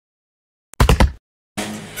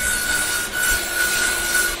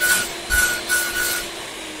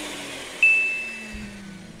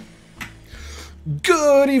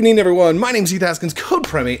Good evening, everyone. My name's Heath Haskins, Code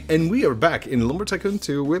Primate, and we are back in Lumber Tycoon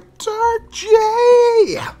 2 with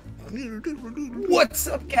DARKJ. What's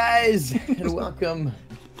up, guys? And welcome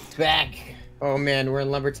back. Oh man, we're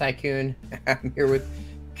in Lumber Tycoon. I'm here with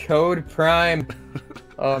Code Prime.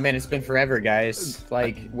 Oh man, it's been forever, guys.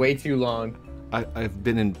 Like, way too long. I've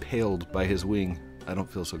been impaled by his wing. I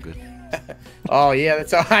don't feel so good. Oh yeah,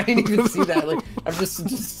 that's all. I didn't even see that. Like, I'm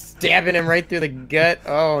just stabbing him right through the gut.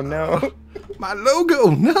 Oh no. My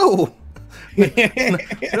logo, no.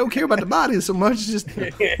 I don't care about the body so much. Just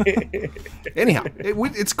anyhow,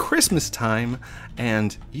 it's Christmas time,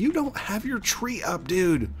 and you don't have your tree up,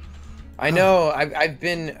 dude. I know. I've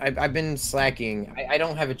been slacking. I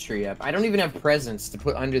don't have a tree up. I don't even have presents to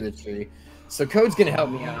put under the tree. So Code's gonna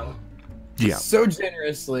help me out. Yeah. So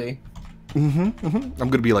generously. I'm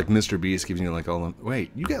gonna be like Mr. Beast, giving you like all the.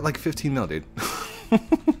 Wait, you got like 15 mil, dude.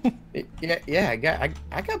 Yeah. I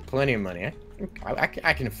got plenty of money.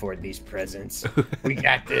 I can afford these presents. We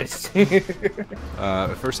got this.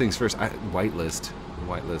 First things first. Whitelist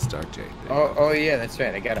DARKJ. Oh yeah, that's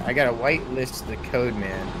right. I got to whitelist the code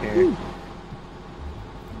man here. Ooh.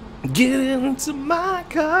 Get into my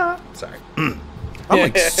car. Sorry. I'm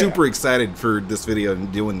like super excited for this video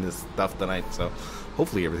and doing this stuff tonight. So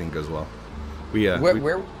hopefully everything goes well.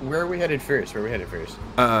 Where are we headed first? Let's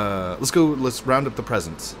round up the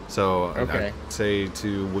presents. So okay. I'd say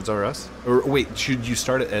to Woods R Us, or wait, should you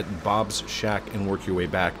start it at Bob's Shack and work your way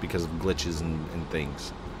back because of glitches and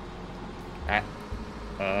things? I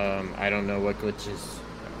don't know what glitches.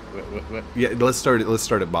 What? Yeah, let's start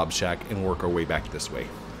at Bob's Shack and work our way back this way.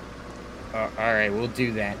 All right, we'll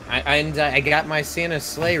do that. I got my Santa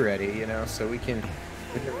sleigh ready, you know, so we can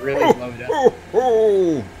really load up.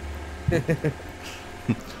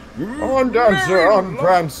 On Dancer, on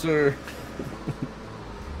Prancer.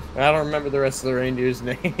 I don't remember the rest of the reindeer's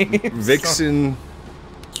names. Vixen,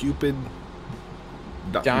 Cupid,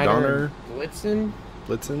 Donner, Blitzen.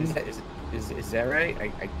 Is that right? I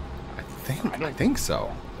think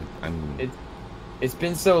so. It's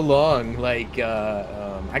been so long. Like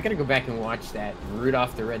I gotta go back and watch that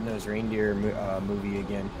Rudolph the Red-Nosed Reindeer movie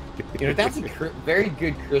again. You know, that's a very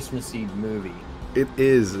good Christmassy movie. It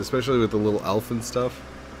is, especially with the little elf and stuff.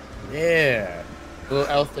 Yeah. Little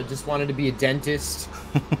elf that just wanted to be a dentist.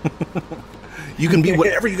 You can be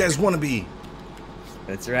whatever you guys want to be.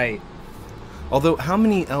 That's right. Although, how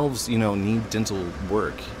many elves, need dental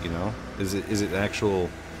work, Is it actual,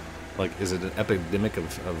 like, is it an epidemic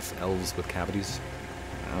of elves with cavities?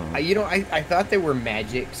 I don't know. I thought they were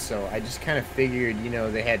magic, so I just kind of figured,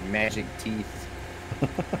 they had magic teeth.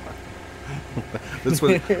 That's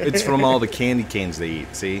what it's from, all the candy canes they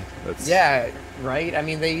eat. See, yeah, right. I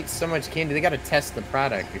mean, they eat so much candy. They got to test the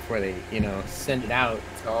product before they, send it out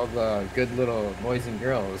to all the good little boys and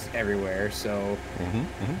girls everywhere. So,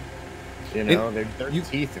 their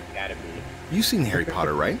teeth have got to be. You've seen Harry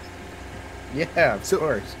Potter, right? Yeah, of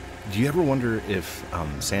course. Do you ever wonder if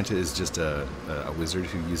Santa is just a wizard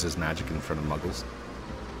who uses magic in front of Muggles?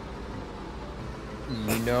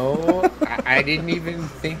 I didn't even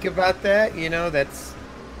think about that.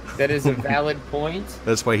 That is a valid point.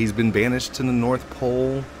 That's why he's been banished to the North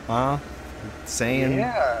Pole, huh? Saying.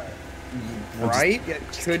 Yeah. Right? That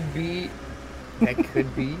could be.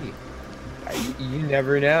 You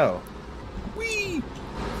never know. Whee!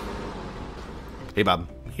 Hey, Bob.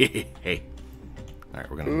 Hey. All right,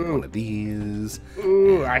 we're gonna need one of these.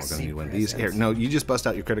 Ooh, I see. We're gonna need one of these. Here, no, you just bust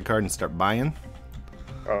out your credit card and start buying.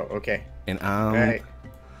 Oh, okay. And right.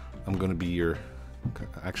 I'm gonna be your.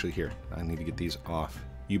 Actually, here, I need to get these off.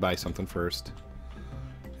 You buy something first,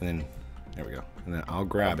 and then there we go. And then I'll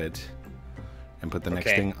grab it and put the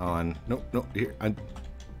next thing on. No, here.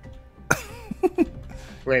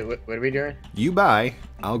 Wait, what are we doing? You buy.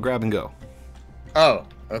 I'll grab and go. Oh,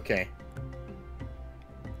 okay.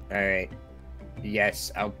 All right.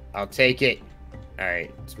 Yes, I'll take it. All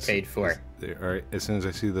right, it's paid for. All right, as soon as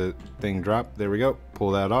I see the thing drop, there we go. Pull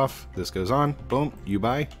that off. This goes on. Boom. You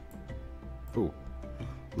buy. Ooh,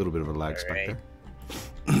 a little bit of a lag spike there.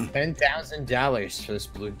 $10,000 for this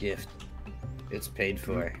blue gift. It's paid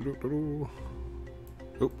for.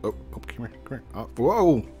 Oh, come here. Oh,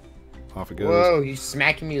 whoa. Off it goes. Whoa, you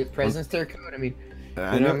smacking me with presents there, Code? I mean,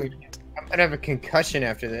 I know. I'm gonna have a concussion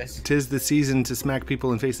after this. 'Tis the season to smack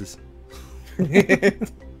people in faces.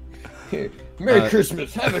 Merry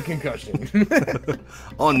Christmas. Have a concussion.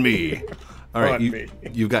 On me. All right,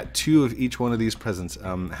 you've got 2 of each one of these presents.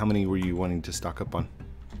 How many were you wanting to stock up on?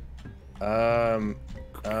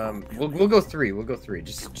 We'll go 3. We'll go 3,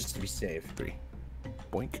 just to be safe. 3.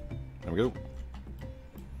 Boink. There we go.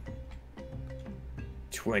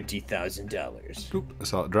 $20,000. I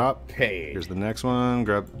saw it drop. Paid. Here's the next one.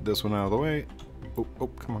 Grab this one out of the way. Oh,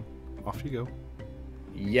 come on. Off you go.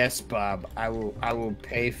 Yes, Bob. I will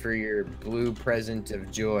pay for your blue present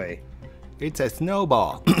of joy. It's a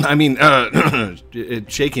snowball. I mean,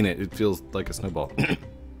 shaking it. It feels like a snowball.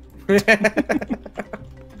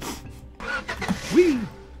 Whee!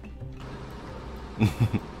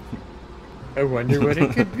 I wonder what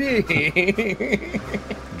it could be.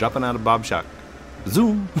 Dropping out of Bob Shock.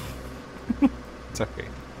 Zoom. It's okay.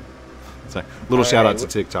 Sorry. Little shout out to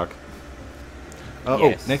TikTok.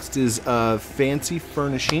 Yes. Oh, next is fancy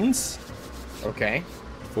furnishings. Okay.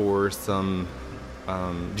 For some.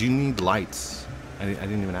 Do you need lights? I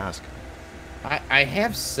didn't even ask. I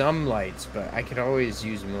have some lights, but I could always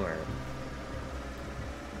use more.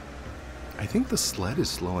 I think the sled is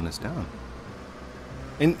slowing us down.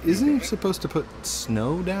 And isn't it supposed to put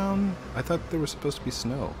snow down? I thought there was supposed to be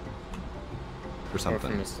snow. Or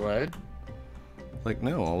something. Or from the sled? Like,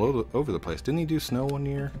 no, all over the place. Didn't he do snow one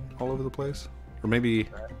year all over the place? Or maybe...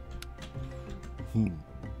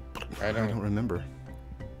 I don't remember.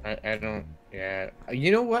 I don't... Yeah.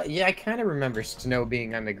 You know what? Yeah, I kind of remember snow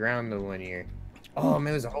being on the ground the one year. Oh,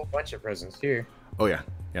 man, there's a whole bunch of presents here. Oh, yeah.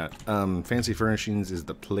 Yeah. Fancy Furnishings is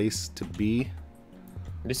the place to be.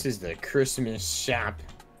 This is the Christmas shop.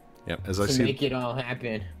 Yep. To make it all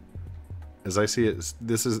happen. As I see it,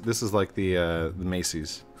 this is like the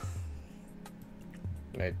Macy's.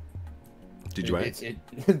 Right. Did you buy it?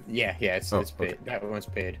 Yeah, it's paid. Okay. That one's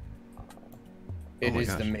paid. It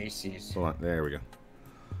is the Macy's. Hold on, there we go.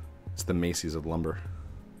 It's the Macy's of lumber.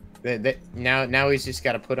 Now he's just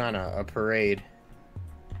got to put on a parade.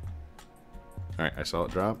 All right, I saw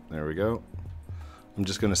it drop. There we go. I'm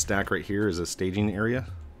just gonna stack right here as a staging area.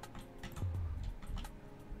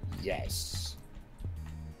 Yes.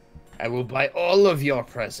 I will buy all of your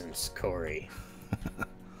presents, Corey.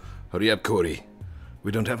 Hurry up, Corey.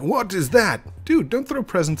 We don't have... What is that? Dude, don't throw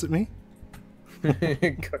presents at me.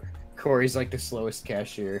 Corey's like the slowest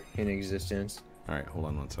cashier in existence. All right, hold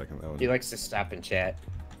on one second. He likes to stop and chat.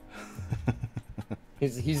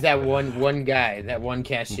 He's that one guy, that one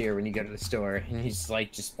cashier when you go to the store, and he's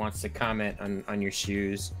like just wants to comment on your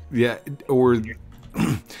shoes. Yeah, or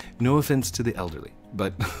no offense to the elderly,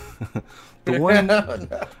 but the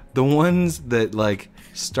ones that like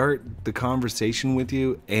start the conversation with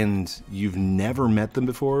you and you've never met them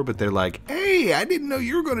before, but they're like, "Hey, I didn't know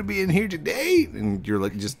you were going to be in here today," and you're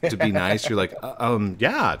like, just to be nice, you're like,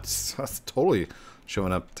 yeah, it's totally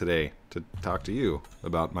showing up today to talk to you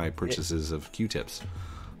about my purchases of Q-tips.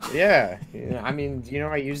 Yeah, I mean,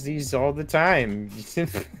 I use these all the time.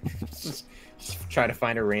 Just try to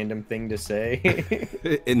find a random thing to say.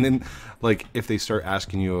 And then, like, if they start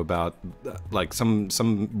asking you about, like, some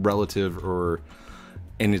relative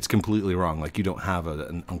and it's completely wrong, like you don't have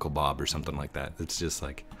an Uncle Bob or something like that. It's just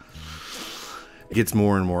like, it gets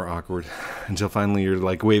more and more awkward until finally you're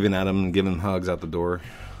like waving at them and giving them hugs out the door.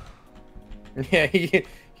 Yeah,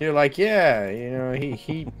 you're like, yeah,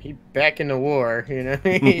 he back in the war,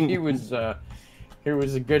 he was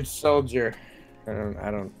a good soldier. I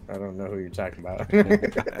don't know who you're talking about.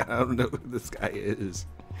 I don't know who this guy is.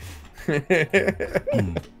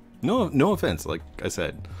 No offense, like I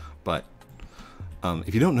said, but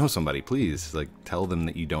if you don't know somebody, please like tell them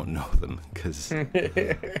that you don't know them, because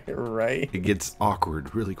right, it gets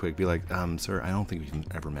awkward really quick. Be like, sir, I don't think we've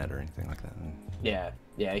ever met or anything like that.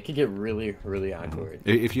 Yeah, it could get really, really awkward.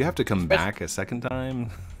 If you have to come back a second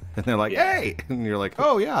time, and they're like, "Hey," and you're like,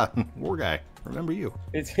 "Oh yeah, war guy, remember you?"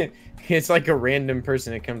 It's like a random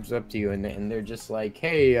person that comes up to you and they're just like,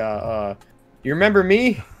 "Hey, you remember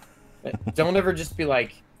me?" Don't ever just be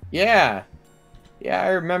like, "Yeah, I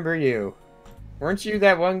remember you. Weren't you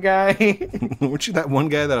that one guy?" Weren't you that one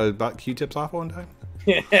guy that I bought Q-tips off one time?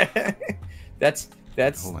 Yeah, that's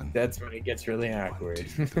when it gets really awkward.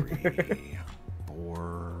 1, 2, 3,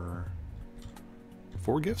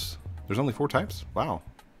 4 gifts? There's only 4 types? Wow.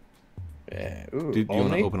 Ooh, do you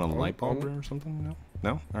want to open a light bulb or something?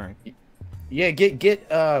 No? All right. Yeah, get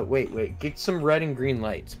some red and green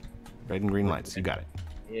lights. Red and green lights. You got it.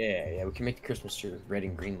 Yeah, we can make the Christmas tree with red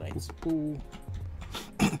and green lights.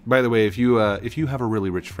 By the way, if you have a really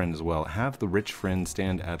rich friend as well, have the rich friend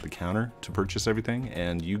stand at the counter to purchase everything,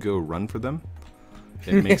 and you go run for them.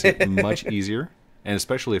 It makes it much easier, and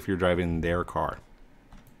especially if you're driving their car.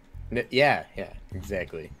 Yeah,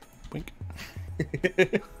 exactly. Wink.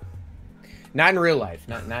 Not in real life.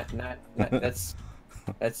 Not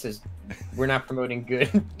that's just, we're not promoting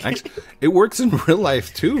good. Actually, it works in real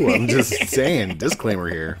life too. I'm just saying, disclaimer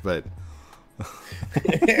here, but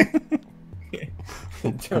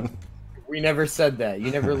We never said that. You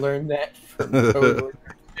never learned that from Code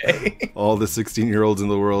Day. All the 16-year-olds in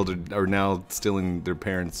the world are now stealing their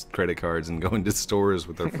parents' credit cards and going to stores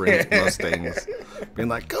with their friends' Mustangs, being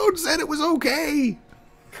like, Code said it was okay.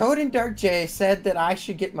 Code and DARKJ said that I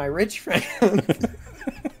should get my rich friend.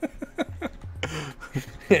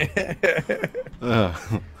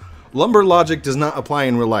 Lumber logic does not apply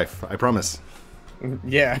in real life, I promise.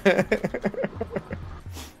 Yeah.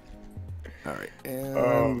 All right,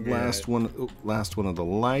 and last one of the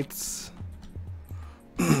lights.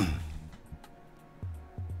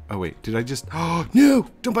 Oh wait, did I just? Oh no!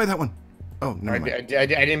 Don't buy that one. Oh no. I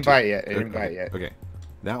didn't buy it yet. I didn't buy it yet. Okay,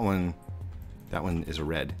 that one is a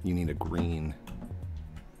red. You need a green.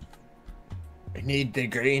 I need the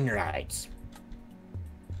green lights.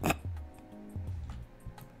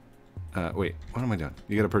 Wait, what am I doing?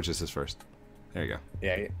 You gotta purchase this first. There you go.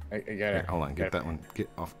 Yeah, I got it. Here, hold on, get that one. Get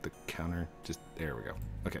off the counter. Just there we go.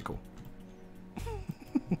 Okay, cool.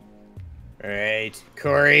 All right,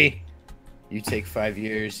 Corey, you take 5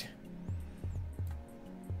 years.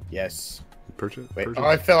 Yes. Purchase. Wait. Oh,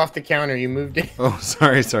 I fell off the counter. You moved it. Oh,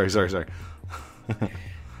 sorry. I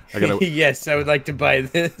gotta. Yes, I would like to buy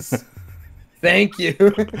this. Thank you.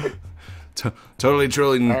 Totally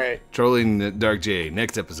trolling. All right. Trolling DARKJ.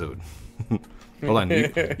 Next episode. Hold on,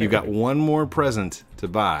 you got one more present to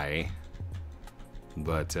buy,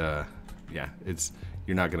 but yeah,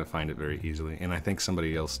 you're not gonna find it very easily. And I think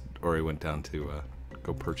somebody else already went down to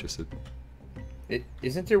go purchase it.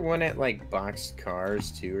 Isn't there one at like Boxed Cars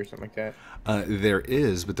too, or something like that? There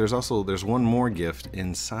is, but there's one more gift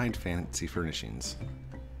inside Fancy Furnishings.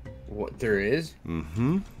 What there is?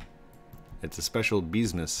 Mm-hmm. It's a special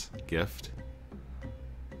Beesmas gift.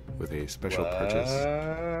 With a special purchase.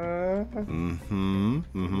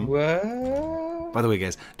 What? By the way,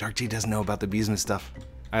 guys, DARKJ doesn't know about the Beesmas stuff.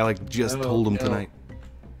 I just told him tonight.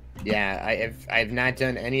 Yeah, I've not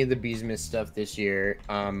done any of the Beesmas stuff this year.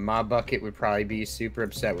 Ma Bucket would probably be super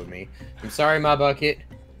upset with me. I'm sorry, Ma Bucket.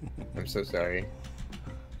 I'm so sorry.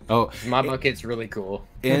 Oh, Ma Bucket's really cool.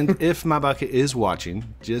 And if Ma Bucket is watching,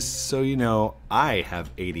 just so you know, I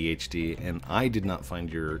have ADHD, and I did not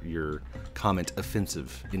find your comment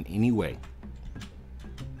offensive in any way.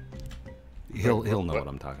 He'll know what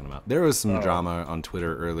I'm talking about. There was some drama on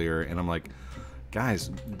Twitter earlier, and I'm like,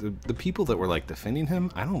 guys, the people that were like defending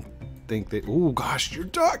him, I don't think they. Oh gosh, your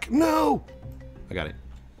duck! No, I got it.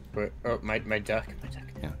 But, oh, my duck.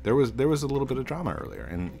 Yeah, there was a little bit of drama earlier,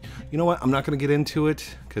 and you know what? I'm not going to get into it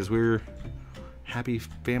because we're happy,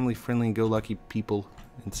 family-friendly, go-lucky people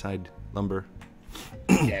inside Lumber.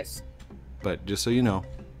 Yes. But just so you know,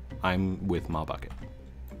 I'm with Ma Bucket.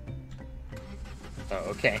 Oh,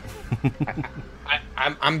 okay.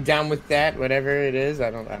 I'm down with that. Whatever it is,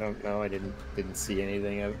 I don't know. I didn't see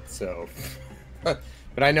anything of it. So, but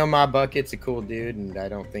I know Ma Bucket's a cool dude, and I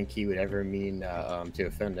don't think he would ever mean to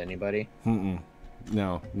offend anybody.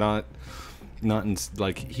 No, not in,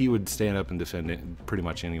 like, he would stand up and defend it, pretty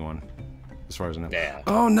much anyone, as far as I know. Yeah.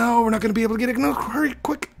 Oh no, we're not gonna be able to get it. No, hurry,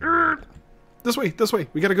 quick! This way.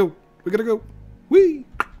 We gotta go. Whee!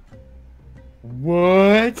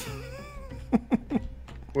 What?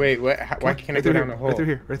 Wait, what? Why can't I go down the hole? Right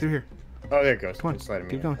through here. Oh, there it goes. Come on, it's letting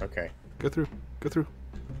me keep going. Okay. Go through.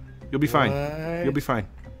 You'll be fine. What? You'll be fine.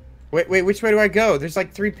 Wait, which way do I go? There's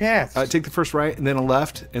like 3 paths. Take the first right, and then a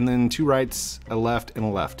left, and then 2 rights, a left, and a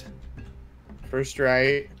left. First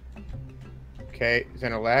right. Okay,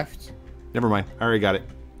 then a left. Never mind. I already got it.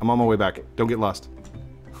 I'm on my way back. Don't get lost.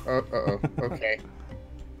 Oh, okay.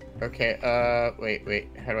 Okay, wait.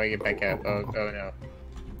 How do I get back out? Oh, no.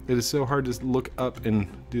 It is so hard to look up and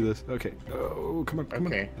do this. Okay. Oh, come on.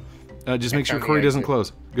 Okay. Just make sure Corey doesn't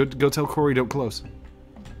close. Go tell Corey don't close.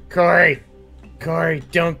 Corey,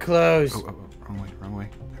 don't close. Oh, wrong way.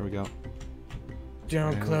 There we go.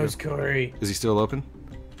 Don't close, Corey. Is he still open?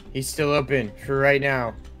 He's still open for right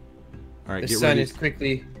now. All right, the sun is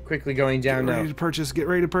quickly going down now. Get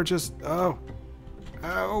ready to purchase. Oh.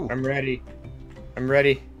 Ow. I'm ready. I'm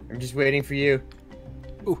just waiting for you.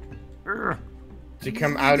 Ooh. To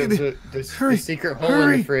come out of the secret hole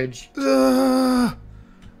in the fridge.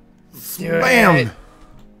 Bam!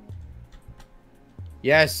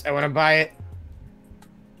 Yes, I want to buy it.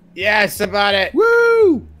 Yes, I bought it.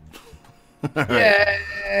 Woo!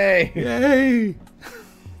 Yay! Yay!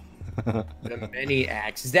 The mini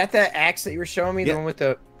axe. Is that the axe that you were showing me? Yeah. The one with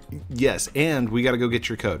the... Yes, and we got to go get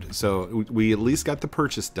your code. So we at least got the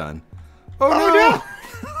purchase done. Oh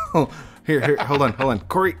no! Here, hold on.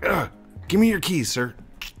 Corey, give me your keys, sir.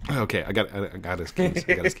 Okay, I got his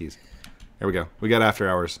keys. There we go. We got after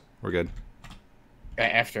hours. We're good.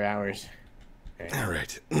 After hours. Okay. All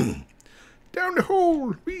right. Down the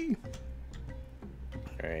hole.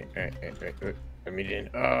 right. Let me in.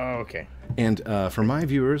 Oh, okay. And for my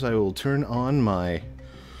viewers, I will turn on my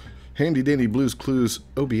handy dandy Blues Clues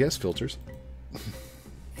OBS filters.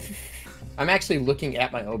 I'm actually looking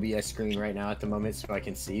at my OBS screen right now at the moment so I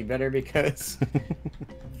can see better because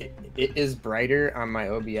it is brighter on my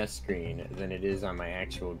OBS screen than it is on my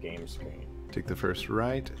actual game screen. Take the first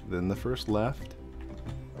right, then the first left.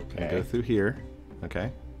 Okay. And go through here.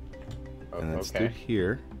 Okay. And that's through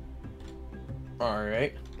here. All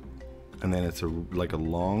right. And then it's like a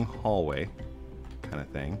long hallway kind of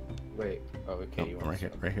thing. Wait. Oh, okay. You want right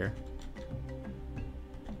here. Right here.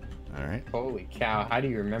 All right. Holy cow! How do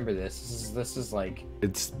you remember this? This is like.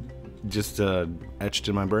 It's just etched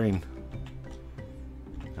in my brain.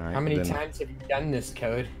 All right. How many times have you done this,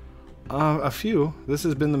 Code? A few. This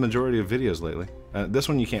has been the majority of videos lately. This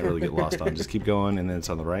one you can't really get lost on. Just keep going, and then it's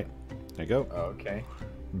on the right. There you go. Okay.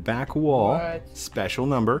 Back wall. What? Special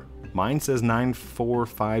number. Mine says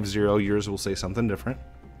 9450. Yours will say something different.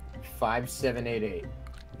 5788.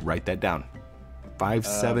 Write that down.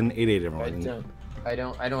 5788. Everyone. I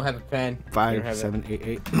don't have a pen.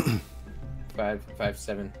 5788.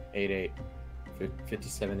 5788.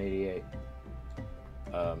 5788.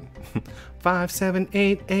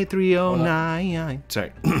 5788309.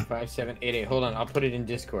 Sorry. 5788. Hold on, I'll put it in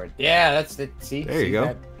Discord. Yeah, that's the. See. There you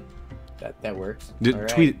go. That works.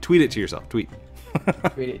 Tweet it to yourself. Tweet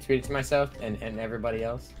it to myself and everybody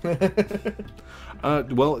else.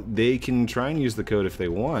 Well, they can try and use the code if they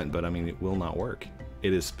want, but I mean, it will not work.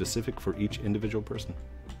 It is specific for each individual person.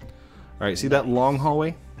 All right, see that long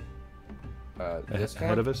hallway this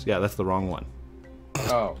ahead of us? Yeah, that's the wrong one.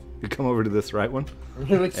 Oh. You come over to this right one.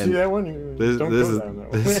 Let's see that one. This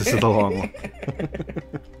is the long one.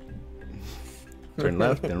 Turn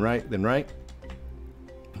left, then right, then right.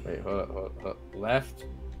 Wait, hold up. Left,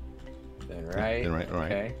 then right. Then right, all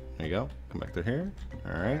right. Okay. There you go. Come back to here.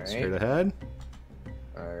 All right, straight ahead.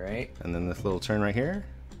 All right. And then this little turn right here.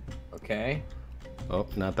 Okay. Oh,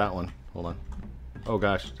 not that one. Hold on. Oh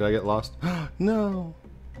gosh, did I get lost? No.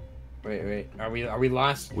 Wait. Are we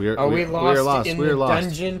lost? We are lost in the lost.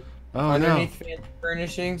 dungeon Oh, underneath fancy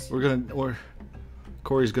furnishings?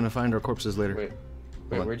 Corey's gonna find our corpses later.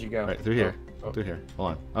 Wait, where'd you go? Right, through here. Oh. Through here.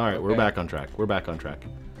 Hold on. All right, we're back on track.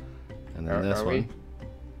 And then this one.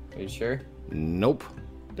 Are you sure? Nope.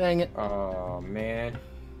 Dang it. Oh man.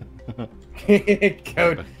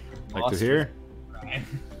 Code. Back to here.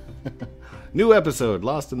 New episode,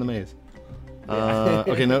 Lost in the Maze.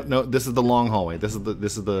 Okay, no, this is the long hallway. This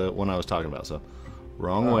is the one I was talking about. So,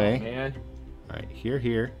 wrong way. Man. All right,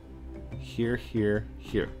 here.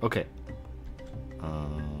 Okay.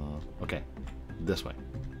 Okay, this way.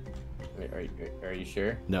 Are you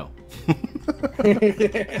sure? No.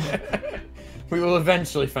 We will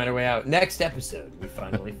eventually find a way out. Next episode, we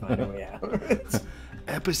finally find a way out.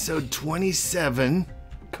 Episode 27.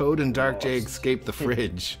 Code and DARKJ escape the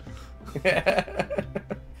fridge.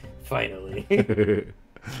 Finally.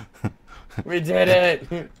 We did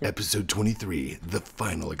it. Episode 23. The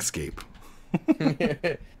final escape.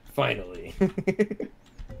 Finally.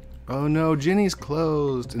 Oh no, Ginny's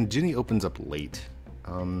closed, and Ginny opens up late.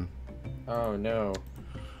 Oh no.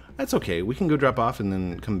 That's okay. We can go drop off and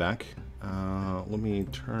then come back. Let me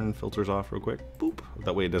turn filters off real quick. Boop.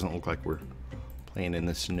 That way it doesn't look like we're playing in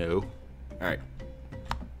the snow. All right.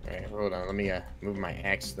 All right, hold on. Let me move my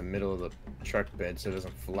axe to the middle of the truck bed so it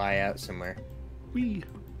doesn't fly out somewhere. Whee.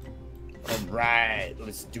 All right,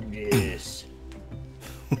 let's do this.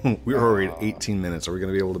 We're already at 18 minutes. Are we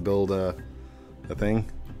going to be able to build a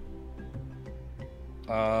thing?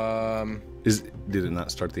 Did it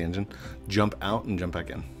not start the engine? Jump out and jump back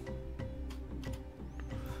in.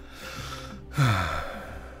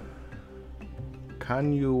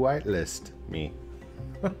 Can you whitelist me?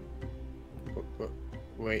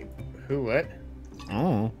 Wait, who? What?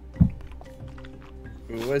 Oh.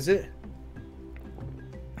 Who was it?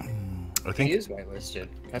 I think he is whitelisted.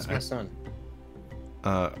 That's my son.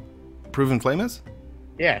 Proven Flame is?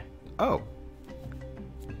 Yeah. Oh.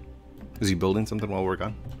 Is he building something while we're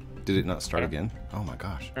gone? Did it not start again? Oh my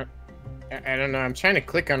gosh. I don't know. I'm trying to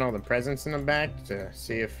click on all the presents in the back to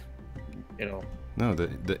see if it'll. No,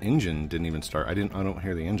 the engine didn't even start. I don't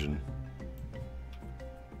hear the engine.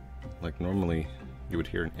 Like normally, you would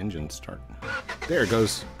hear an engine start. There it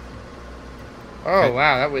goes. Oh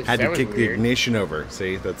wow, that was. Had to kick weird. the ignition over.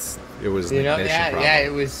 See, it was the ignition problem. Yeah,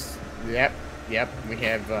 it was. Yep. We have. We've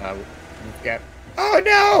got. Oh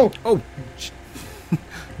no! Oh.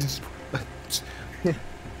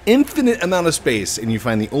 Infinite amount of space, and you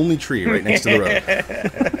find the only tree right next to the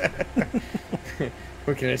road.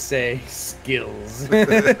 What can I say? Skills.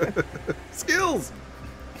 Skills.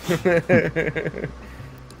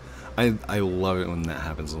 I love it when that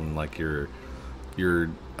happens, when like your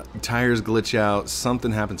tires glitch out,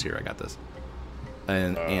 something happens. Here, I got this.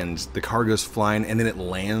 And the car goes flying, and then it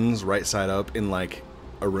lands right side up in like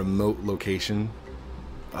a remote location.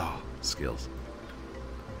 Oh, skills.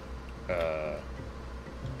 Oh,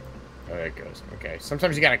 there it goes. Okay.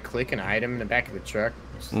 Sometimes you gotta click an item in the back of the truck.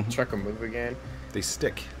 The truck will move again. They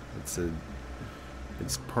stick.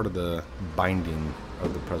 It's part of the binding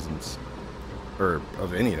of the presence, or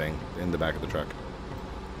of anything in the back of the truck.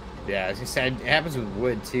 Yeah, as you said, it happens with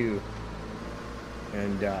wood too.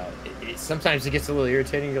 And sometimes it gets a little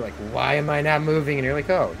irritating. You're like, why am I not moving? And you're like,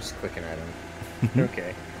 oh, just click an item.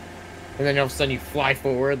 Okay. And then all of a sudden you fly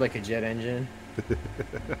forward like a jet engine.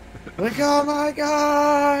 Like, oh my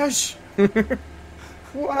gosh!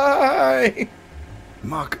 Why?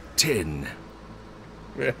 Mach 10.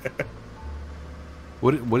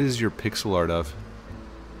 What is your pixel art of?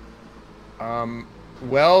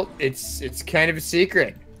 Well, it's kind of a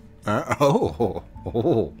secret.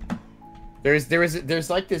 There's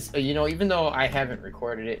like this, you know, even though I haven't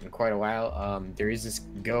recorded it in quite a while, there is this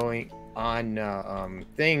going on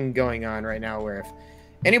thing going on right now where if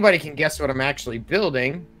anybody can guess what I'm actually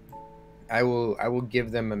building, I will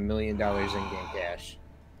give them $1 million in-game cash.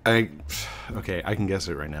 Okay, I can guess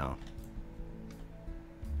it right now.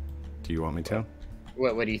 Do you want me to?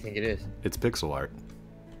 What do you think it is? It's pixel art.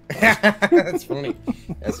 That's funny.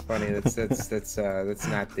 That's funny. That's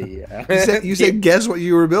not the. You said guess what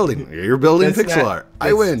you were building. You're building pixel art.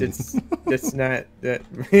 I win. That's not that.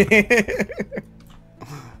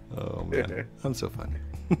 Oh man, I'm so funny.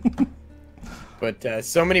 But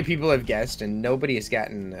so many people have guessed, and nobody has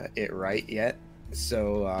gotten it right yet.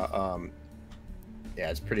 So yeah,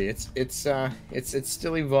 it's pretty. It's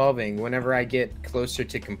still evolving. Whenever I get closer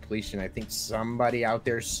to completion, I think somebody out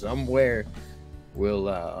there somewhere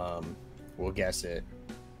will guess it.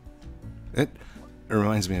 It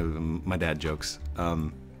reminds me of my dad jokes.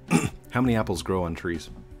 How many apples grow on trees?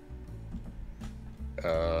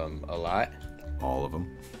 A lot. All of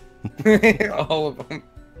them. All of them.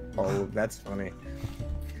 Oh, that's funny.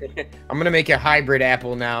 I'm gonna make a hybrid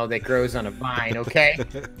apple now that grows on a vine. Okay.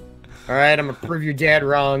 All right. I'm gonna prove your dad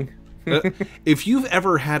wrong. If you've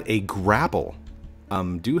ever had a grapple,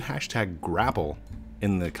 do hashtag grapple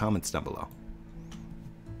in the comments down below.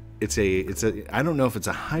 It's a I don't know if it's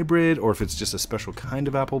a hybrid or if it's just a special kind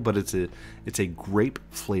of apple, but it's a grape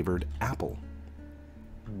flavored apple.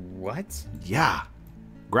 What? Yeah,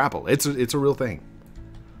 grapple. It's a real thing.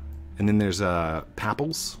 And then there's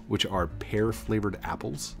papples, which are pear flavored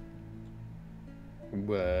apples.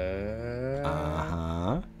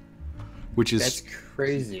 What? Which is that's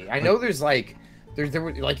crazy. I know there's like there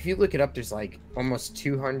were like if you look it up, there's like almost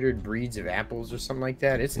 200 breeds of apples or something like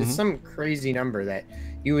that. It's some crazy number that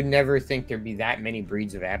you would never think there'd be that many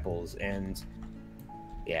breeds of apples. And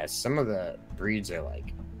yeah, some of the breeds are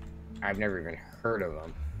like I've never even heard of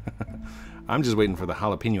them. I'm just waiting for the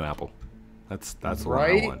jalapeno apple. That's the one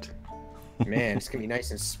I want. Man, it's gonna be nice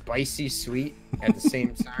and spicy sweet at the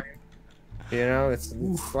same time. You know, it's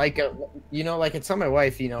like like I tell my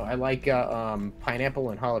wife, you know, I like pineapple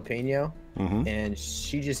and jalapeno, and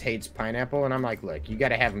she just hates pineapple, and I'm like, look, you got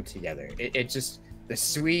to have them together. It just the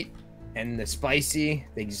sweet and the spicy,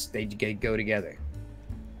 they go together.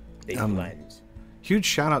 They blend. Huge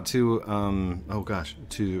shout out to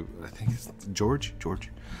to I think it's George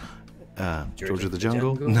of the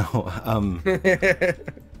Jungle. No,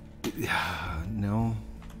 no,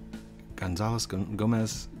 Gonzalez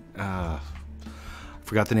Gomez.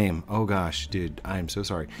 Forgot the name. Oh gosh, dude, I'm so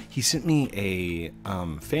sorry. He sent me a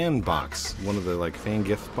fan box, one of the like fan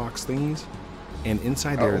gift box thingies, and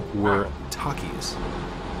inside there were Takis,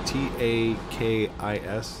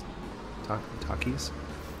 Takis, Takis,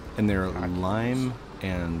 and they're lime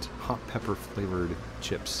and hot pepper flavored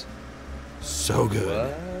chips. So good.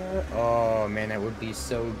 What? Oh man, that would be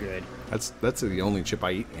so good. That's the only chip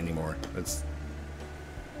I eat anymore. That's.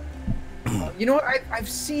 You know what? I've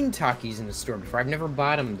seen Takis in the store before. I've never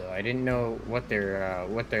bought them though. I didn't know what they're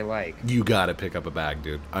like. You gotta pick up a bag,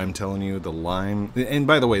 dude. I'm telling you, the lime. And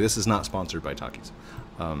by the way, this is not sponsored by Takis.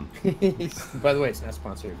 By the way, it's not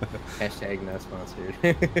sponsored. Hashtag not sponsored.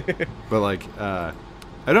 But like, I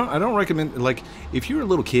don't recommend, like, if you're a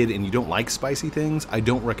little kid and you don't like spicy things, I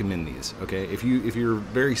don't recommend these. Okay, if you're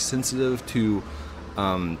very sensitive to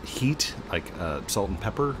heat, like salt and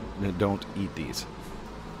pepper, then don't eat these.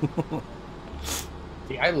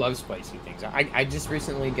 See, I love spicy things. I just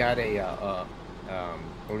recently got a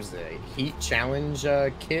what was the Heat Challenge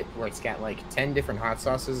kit where it's got like 10 different hot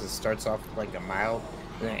sauces. It starts off with like a mild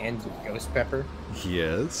and then it ends with ghost pepper.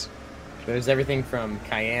 Yes. There's everything from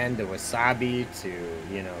cayenne to wasabi to,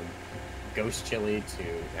 you know, ghost chili to,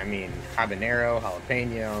 I mean, habanero,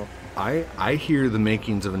 jalapeno. I hear the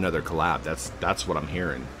makings of another collab. That's what I'm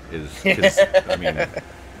hearing. Is I mean,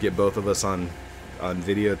 get both of us on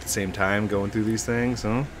video at the same time going through these things,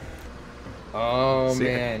 huh? Oh, See,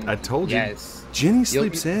 man. I told you. Yes. Jenny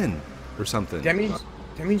sleeps in or something. That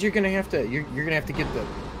means you're gonna have to you're gonna have to get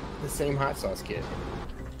the same hot sauce kit.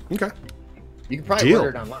 Okay. You can probably order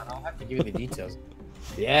it online. I'll have to give you the details.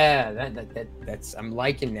 Yeah, that's I'm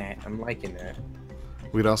liking that. I'm liking that.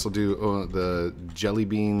 We'd also do the jelly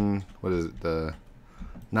bean. What is it?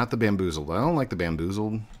 Not the bamboozled. I don't like the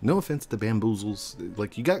bamboozled. No offense to bamboozles.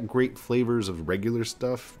 Like, you got great flavors of regular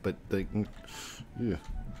stuff, but they, yeah.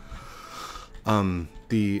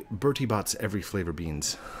 The Bertie Bott's every flavor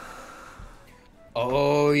beans.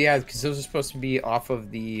 Oh yeah, because those are supposed to be off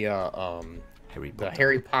of the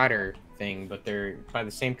Harry Potter thing, but they're by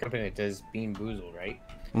the same company that does Bean Boozled, right?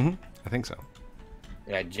 Mm-hmm. I think so.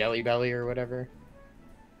 Yeah, Jelly Belly or whatever.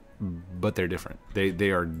 But they're different.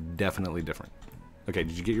 They are definitely different. Okay,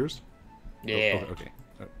 did you get yours? Yeah. Oh, okay.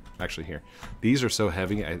 Actually, here. These are so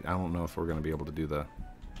heavy, I don't know if we're going to be able to do the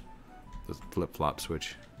flip-flop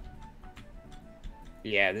switch.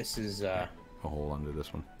 Yeah, this is... I'll hold on to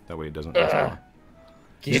this one. That way it doesn't...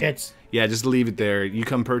 Get. Yeah, just leave it there. You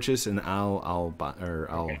come purchase, and I'll buy, or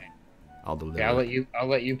I'll deliver. Yeah, I'll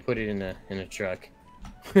let you put it in a truck.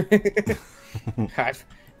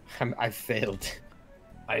 I've failed.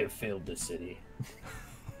 I have failed this city.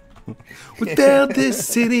 Without this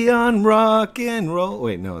city on rock and roll.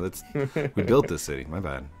 Wait, no, that's we built this city. My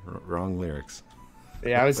bad. Wrong lyrics.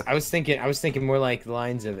 Yeah, I was thinking more like the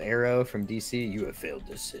lines of Arrow from DC. You have failed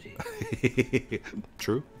this city.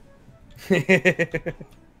 True. All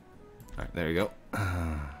right, there you go.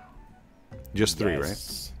 Just three,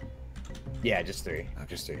 yes. Right? Yeah, just three. Okay.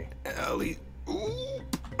 Just three. Ellie,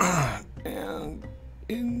 and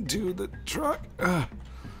into the truck.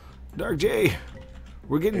 DARKJ,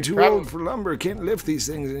 we're getting too old for lumber. Can't lift these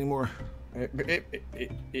things anymore.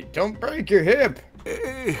 It don't break your hip.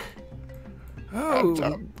 Hey.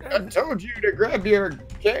 Oh, I told you to grab your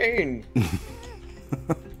cane.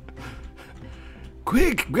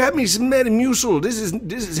 Quick, grab me some Metamucil. This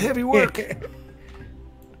is heavy work.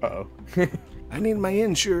 Uh-oh. I need my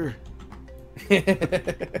insure.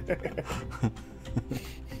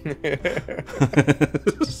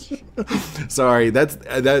 Sorry,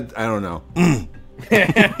 that I don't know.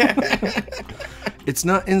 It's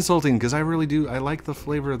not insulting because I really do. I like the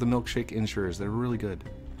flavor of the milkshake insurers. They're really good.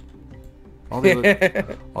 All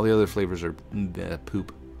the other flavors are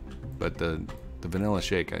poop, but the vanilla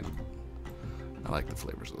shake, I like the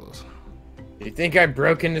flavors of those. You think I've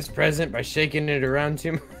broken this present by shaking it around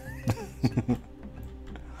too much?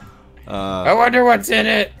 I wonder what's in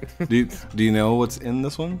it. Do you know what's in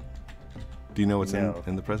this one? Do you know what's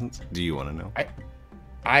in the presents? Do you want to know?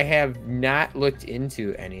 I have not looked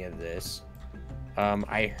into any of this.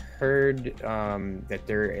 I heard that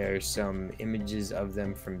there are some images of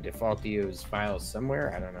them from Defaultio's files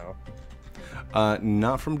somewhere. I don't know.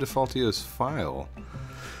 Not from Defaultio's file.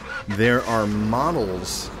 There are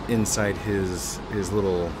models inside his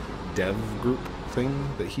little dev group thing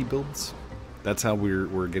that he builds. That's how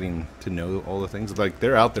we're getting to know all the things. Like,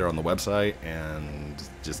 they're out there on the website and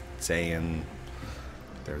just saying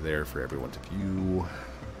they're there for everyone to view.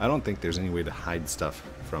 I don't think there's any way to hide stuff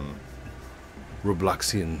from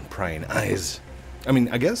Robloxian prying eyes. I mean,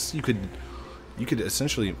 I guess you could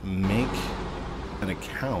essentially make an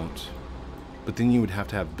account, but then you would have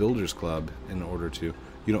to have Builders Club in order to.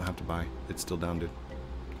 You don't have to buy. It's still down, dude.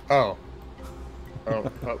 Oh,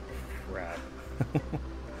 crap.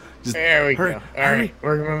 There we go. All right,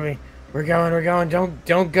 we're going.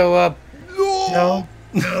 Don't go up. No.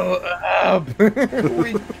 Don't go up.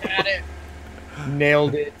 We got it.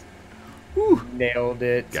 Nailed it. Woo. Nailed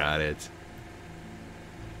it. Got it.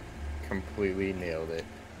 Completely nailed it.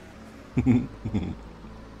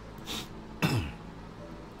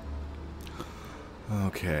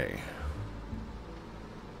 Okay.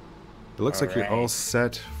 It looks like you're all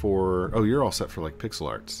set for... Oh, you're all set for, like, pixel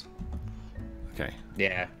arts. Okay.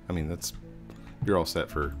 Yeah. I mean, you're all set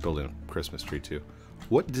for building a Christmas tree, too.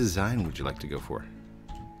 What design would you like to go for?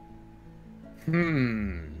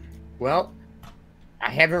 Well,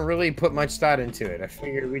 I haven't really put much thought into it. I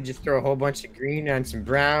figured we'd just throw a whole bunch of green on some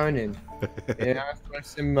brown and, put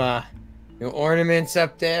some ornaments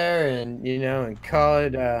up there and, and call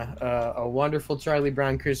it a wonderful Charlie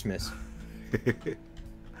Brown Christmas.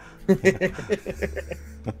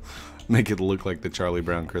 Make it look like the Charlie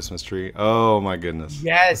Brown Christmas tree. Oh my goodness.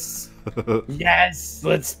 Yes. Yes.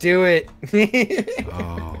 Let's do it.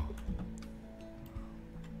 Oh.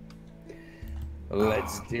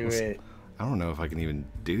 Let's do it. I don't know if I can even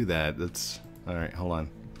do that. That's all right. Hold on.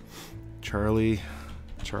 Charlie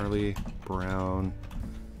Brown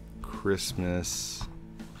Christmas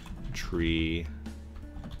tree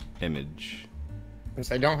image.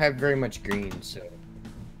 Because I don't have very much green, so.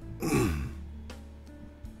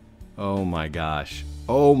 Oh my gosh.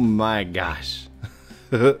 Oh my gosh.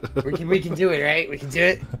 we can do it, right? We can do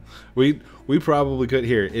it. We probably could.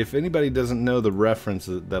 Here, if anybody doesn't know the reference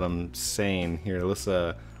that I'm saying here, let's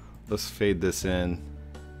fade this in.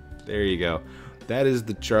 There you go. That is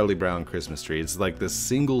the Charlie Brown Christmas tree. It's like this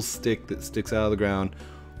single stick that sticks out of the ground,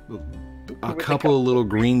 a couple of little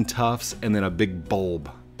green tufts, and then a big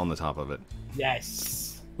bulb on the top of it.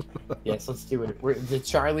 Yes. Yes, let's do it. We're the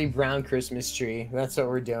Charlie Brown Christmas tree. That's what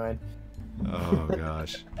we're doing. Oh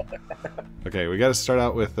gosh. Okay, we got to start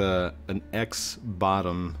out with an X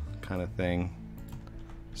bottom kind of thing.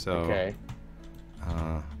 So okay.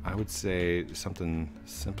 I would say something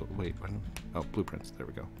simple. Wait, oh, blueprints. There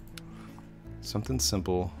we go. Something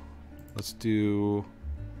simple. Let's do.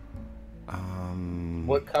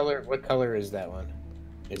 What color is that one?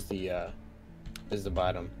 Is the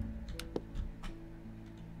bottom?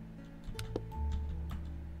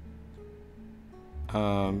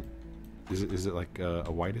 Is it like a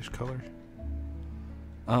whitish color?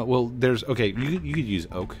 Well, there's okay. You could use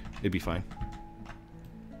oak. It'd be fine.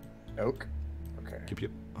 Oak. Okay.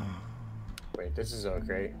 Yep. Wait, this is oak,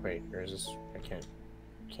 right? Wait, or is this? I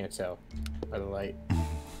can't tell by the light.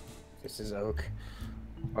 This is oak.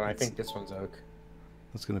 Well, I think this one's oak.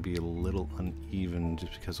 That's gonna be a little uneven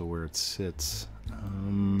just because of where it sits.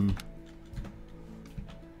 Hold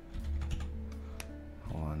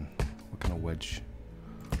on. What kind of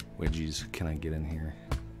wedges can I get in here?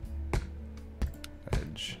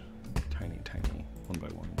 Wedge. Tiny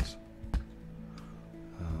 1x1s.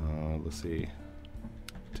 Let's see.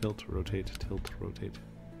 Tilt, rotate.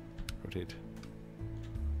 Okay.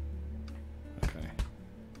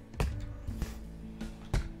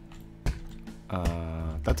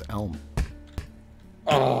 That's elm.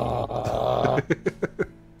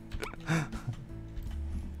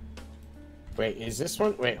 Wait, is this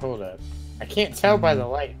one? Wait, hold up. I can't tell by the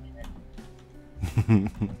light.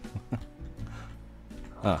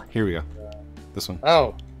 Here we go. This one.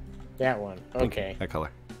 Oh, that one. Okay. That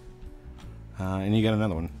color. And you got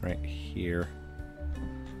another one right here.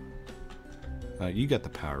 You got the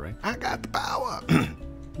power, right? I got the power.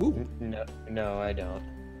 Woo. No, I don't.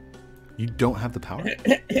 You don't have the power?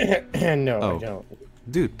 No, I don't.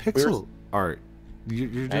 Dude, pixel art.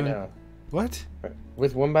 You're doing. I know. What?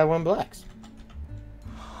 With 1x1 blocks.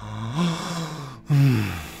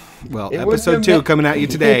 Well, episode 2 coming at you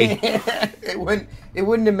today. It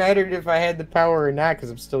wouldn't have mattered if I had the power or not,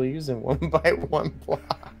 because I'm still using 1x1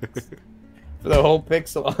 blocks for the whole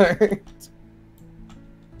pixel art.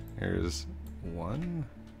 Here's 1,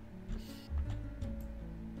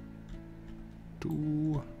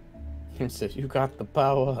 2. He says, "You got the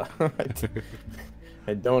power."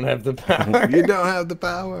 I don't have the power. You don't have the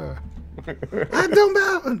power. I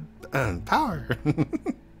don't have power.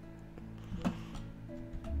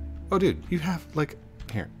 Oh, dude, you have like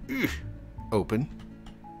here. Open.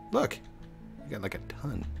 Look, you got like a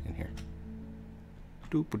ton in here.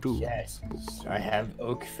 Doop-a-doo. Yes, I have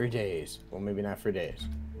oak for days. Well, maybe not for days.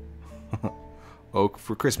 Oak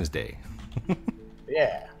for Christmas Day.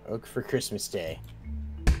 Yeah, oak for Christmas Day.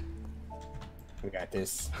 We got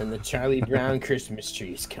this. And the Charlie Brown Christmas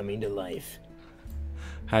tree is coming to life.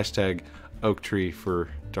 Hashtag oak tree for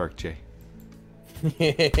DARKJ.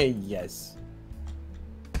 Yes.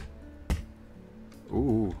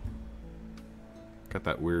 Ooh. Got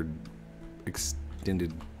that weird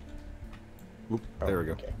extended. Oop, there we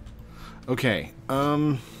go. Okay.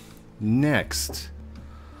 Next.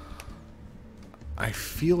 I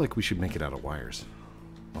feel like we should make it out of wires.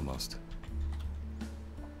 Almost.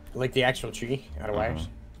 Like the actual tree out of wires?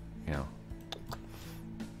 Yeah.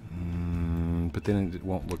 But then it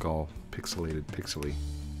won't look all pixely.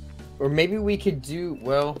 Or maybe we could do,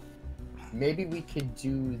 well, maybe we could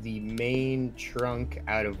do the main trunk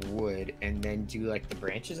out of wood and then do like the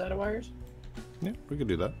branches out of wires? Yeah, we could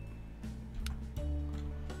do that.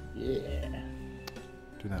 Yeah.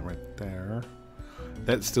 Do that right there.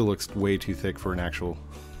 That still looks way too thick for an actual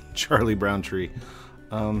Charlie Brown tree.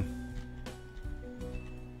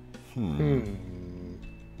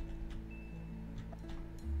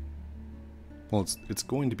 Well, it's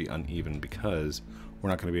going to be uneven because we're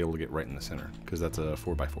not going to be able to get right in the center because that's a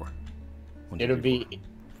 4x4.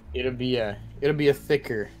 It'll be a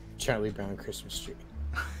thicker Charlie Brown Christmas tree.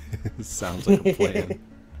 Sounds like a plan.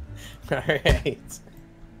 All right.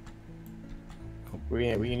 Oh,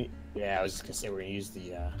 Yeah, I was just gonna say we're gonna use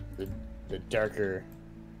the darker,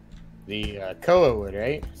 koa wood,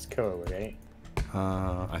 right? It's koa wood, right?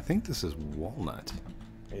 I think this is walnut.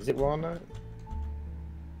 Is it walnut?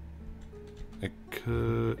 It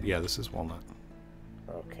could. Yeah, this is walnut.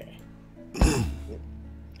 Okay.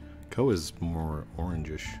 Koa is more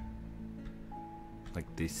orangish, like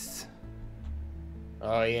this.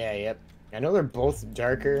 Oh yeah, yep. I know they're both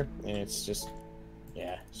darker, and it's just,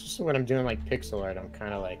 yeah, it's just when I'm doing like pixel art, I'm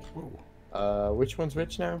kind of like, which one's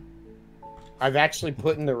which now? I've actually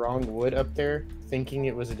put in the wrong wood up there, thinking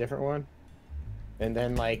it was a different one, and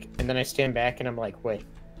then I stand back and I'm like, wait,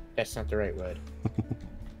 that's not the right wood.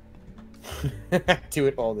 I do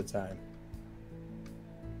it all the time.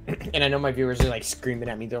 And I know my viewers are like screaming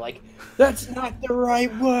at me. They're like, that's not the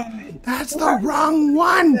right one. That's the wrong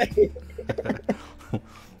one.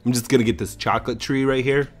 I'm just gonna get this chocolate tree right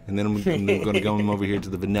here, and then I'm gonna go over here to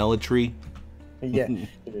the vanilla tree. Yeah,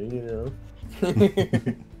 you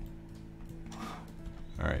know.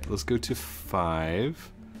 All right, let's go to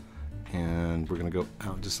 5, and we're gonna go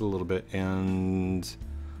out just a little bit, and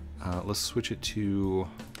let's switch it to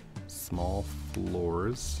small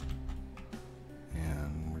floors,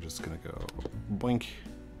 and we're just gonna go boink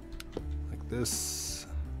like this.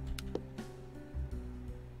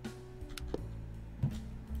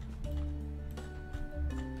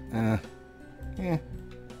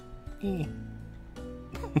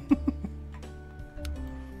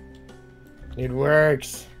 It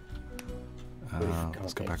works.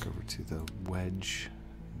 Let's go back over to the wedge,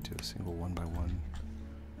 do a single 1 by 1.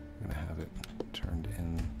 I'm gonna have it turned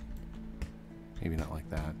in, maybe not like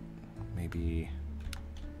that, maybe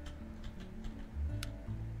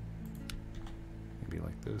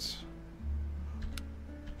like this.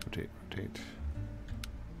 Rotate, rotate,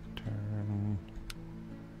 turn.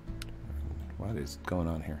 What is going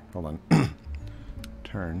on here? Hold on.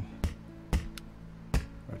 Turn,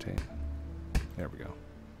 rotate. There we go.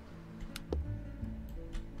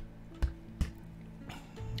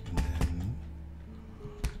 And then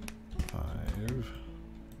 5.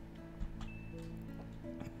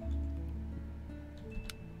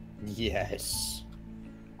 Yes.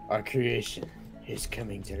 Our creation is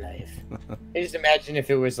coming to life. I just imagine if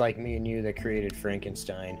it was like me and you that created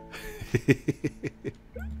Frankenstein.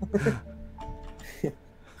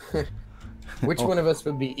 Which one of us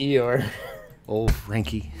would be Eeyore? Old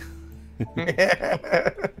Frankie.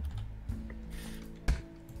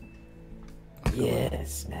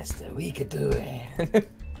 Yes, master, we could do it.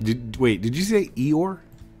 Wait, did you say Eeyore?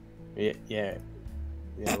 Yeah.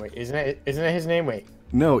 Wait, isn't that his name? Wait.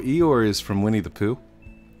 No, Eeyore is from Winnie the Pooh.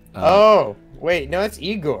 Oh, wait, no, that's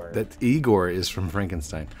Igor. That Igor is from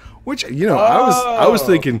Frankenstein. Which, you know, I was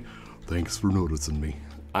thinking, thanks for noticing me.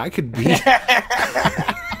 I could be.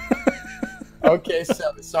 Okay,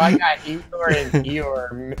 so I got Igor and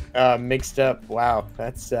Eeyore mixed up. Wow,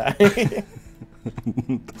 that's.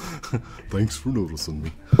 Thanks for noticing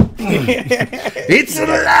me. It's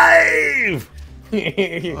alive!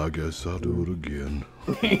 I guess I'll do it again.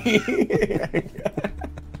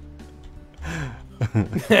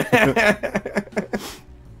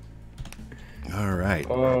 All right.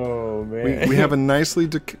 Oh man. We have a nicely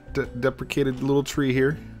deprecated little tree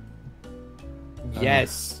here.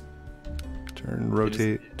 Yes. Turn,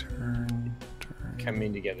 rotate, turn.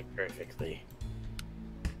 Coming together perfectly.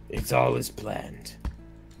 It's all as planned.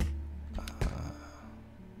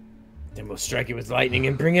 Then we'll strike it with lightning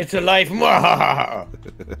and bring it to life. All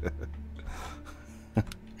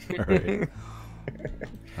right.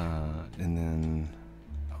 And then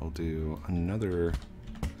I'll do another.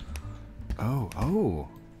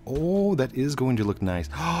 Oh, that is going to look nice.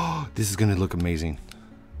 Oh, this is going to look amazing.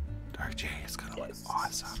 DARKJ is going to look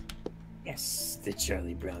awesome. Yes, the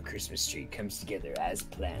Charlie Brown Christmas tree comes together as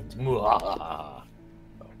planned.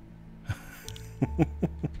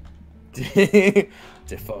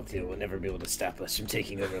 Defaultio will never be able to stop us from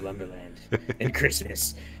taking over Lumberland and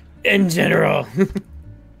Christmas in general.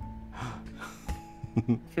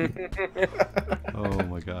 Oh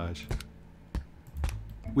my gosh.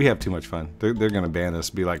 We have too much fun. They're going to ban us,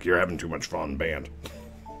 be like, you're having too much fun, banned.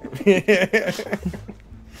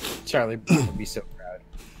 Charlie would be so proud.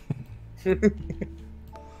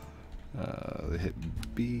 Hit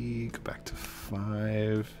B, go back to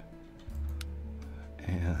 5.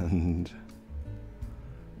 And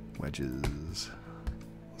wedges.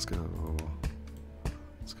 Let's go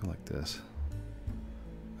like this.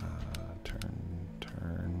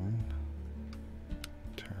 Turn.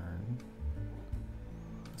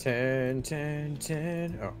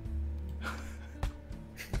 Oh.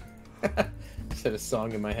 Said a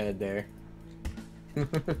song in my head there.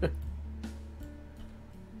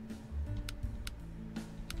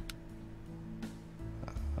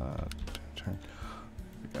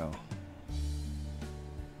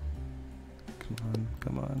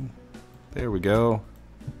 There we go.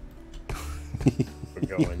 We're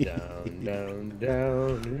going down, down,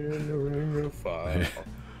 down in the ring of fire.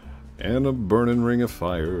 And a burning ring of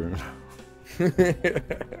fire.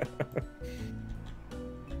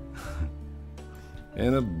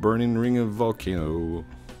 And a burning ring of volcano.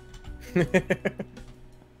 And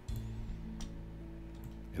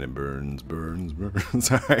it burns, burns,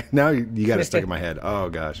 burns. Alright, now you got it stuck in my head. Oh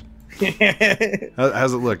gosh.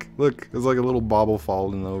 How's it look? Look, it's like a little bobble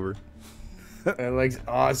falling over. That looks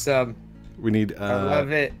awesome. We need I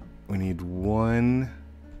love it. We need one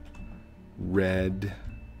red.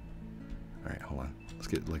 Alright, hold on. Let's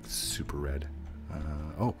get like super red.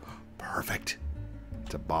 Oh, perfect.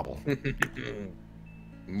 It's a bobble.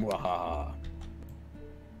 Mwahaha.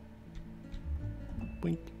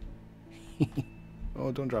 Blink.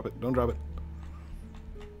 Oh, don't drop it. Don't drop it.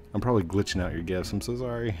 I'm probably glitching out your gifts. I'm so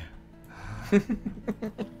sorry.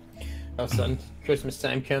 All of a sudden, Christmas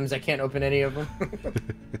time comes. I can't open any of them.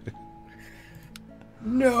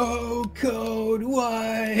 No code.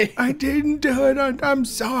 Why? I didn't do it. I'm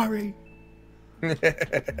sorry.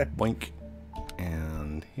 Boink.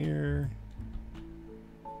 And here.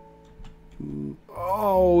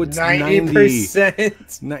 Oh, it's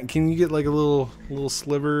 90%. Can you get like a little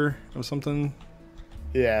sliver of something?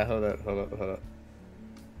 Yeah, hold up.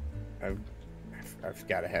 I've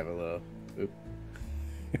got to have a little. Oop.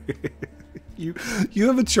 You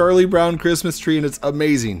have a Charlie Brown Christmas tree and it's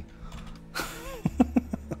amazing. All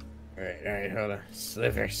right, hold on.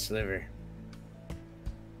 Sliver.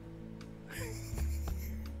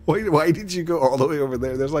 Why did you go all the way over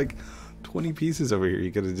there? There's like 20 pieces over here.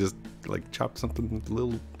 You could have just like chopped something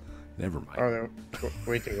little. Never mind. Oh,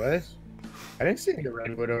 wait, there was? I didn't see any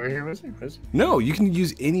redwood over here, was there? No, you can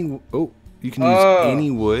use any. Oh, you can use any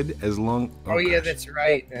wood as long. Oh yeah, that's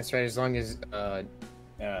right. That's right. As long as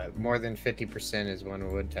more than 50% is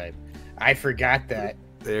one wood type. I forgot that.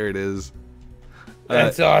 There it is.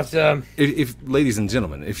 That's awesome. If ladies and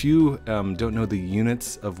gentlemen, if you don't know the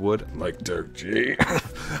units of wood, like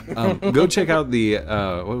DARKJ, go check out the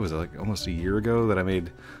what was it, like almost a year ago that I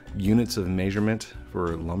made units of measurement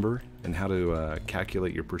for lumber and how to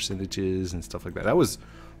calculate your percentages and stuff like that. That was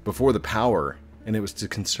before the power, and it was to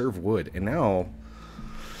conserve wood. And now,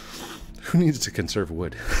 who needs to conserve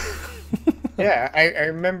wood? Yeah, I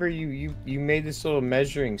remember you made this little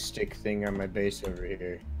measuring stick thing on my base over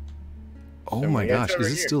here. Oh my gosh,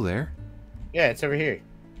 is it still there? Yeah, it's over here.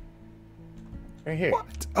 Right here.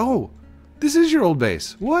 What? Oh, this is your old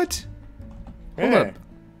base. What? Hold up.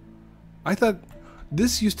 I thought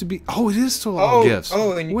this used to be. Oh, it is still all gifts.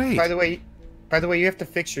 Oh, and wait. By the way, you have to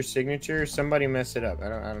fix your signature. Somebody messed it up. I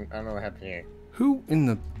don't know what happened here. Who in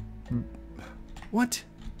the? What?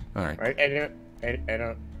 All right. I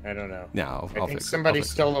don't know. Yeah, I'll I think fix somebody it.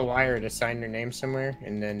 stole a wire to sign their name somewhere,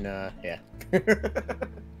 and then yeah.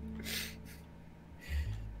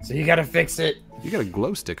 So you gotta fix it. You got a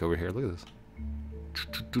glow stick over here. Look at this.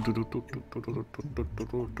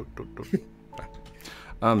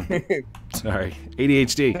 Sorry,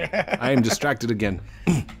 ADHD. I am distracted again.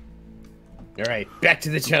 All right, back to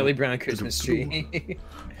the Charlie Brown Christmas tree.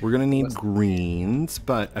 We're gonna need greens,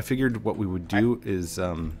 but I figured what we would do is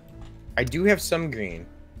I do have some green,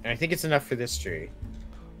 and I think it's enough for this tree.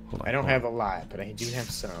 Hold on, I don't have a lot, but I do have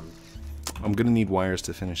some. I'm gonna need wires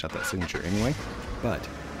to finish out that signature anyway. But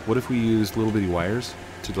what if we use little bitty wires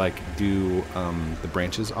to like do the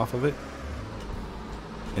branches off of it,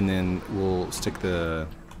 and then we'll stick the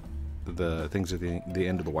things at the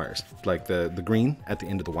end of the wires, like the green at the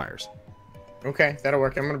end of the wires. Okay, that'll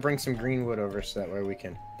work. I'm gonna bring some green wood over so that way we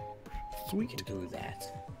can. We can do that.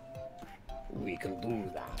 We can do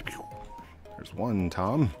that. There's one,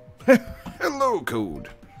 Tom. Hello, Code.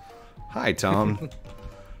 Hi, Tom.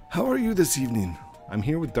 How are you this evening? I'm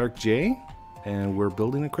here with DARKJ, and we're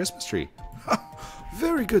building a Christmas tree.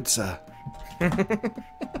 Very good, sir.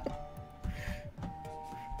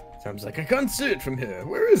 Sounds like I can't see it from here.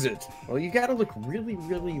 Where is it? Well, you gotta look really,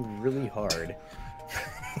 really, really hard.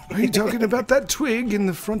 Are you talking about that twig in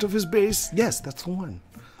the front of his base? Yes, that's the one.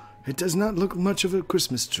 It does not look much of a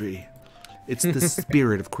Christmas tree. It's the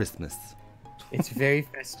spirit of Christmas. It's very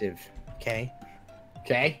festive. Okay?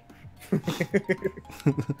 Okay?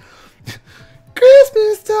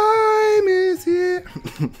 Christmas time is here.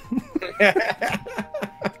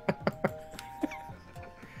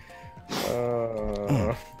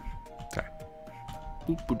 Okay.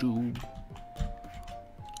 Boop-a-doo.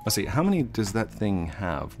 Let's see, how many does that thing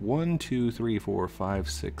have? 1, 2, 3, 4, 5,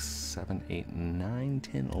 6, 7, 8, 9,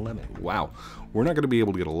 10, 11. Wow. We're not going to be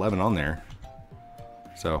able to get 11 on there.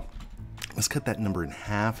 So, let's cut that number in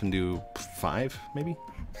half and do 5, maybe?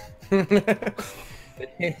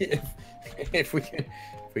 if we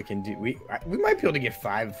can do we might be able to get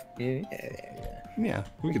 5. Yeah,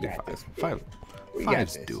 we could do 5. 5. We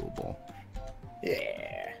 5's got this. doable.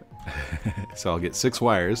 Yeah. So I'll get 6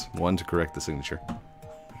 wires, 1 to correct the signature.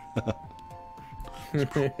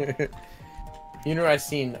 You know what I've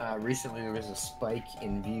seen recently? There was a spike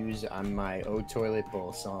in views on my "Oh Toilet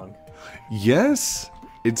Bowl" song. Yes,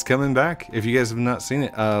 it's coming back. If you guys have not seen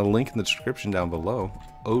it, link in the description down below.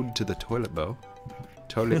 Ode to the toilet bowl.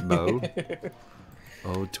 Toilet bowl.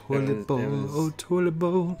 Oh toilet bowl. Oh toilet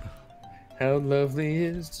bowl. How lovely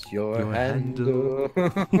is your handle.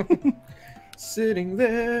 Sitting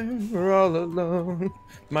there all alone,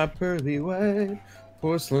 my pearly white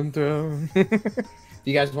porcelain throne.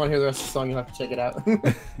 You guys want to hear the rest of the song? You'll have to check it out.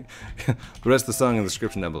 The rest of the song in the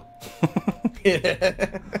description down below.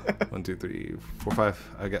 1, 2, 3, 4, 5.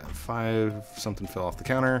 I got 5. Something fell off the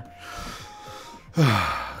counter.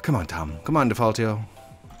 Come on, Tom. Come on, Defaultio.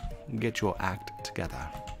 Get your act together.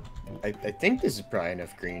 I think this is probably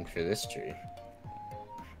enough green for this tree.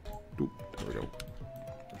 Oop, there we go.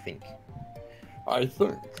 I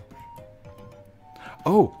think.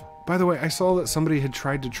 Oh, by the way, I saw that somebody had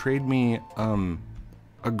tried to trade me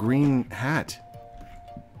a green hat,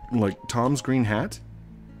 like Tom's green hat,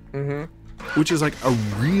 which is like a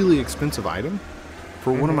really expensive item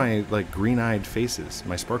for one of my like green-eyed faces,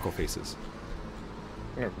 my sparkle faces.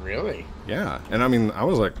 Yeah, really? Yeah, and I mean, I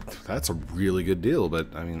was like, that's a really good deal,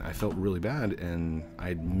 but I mean, I felt really bad, and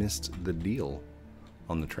I'd missed the deal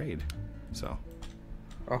on the trade, so.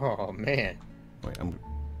 Oh man. Wait,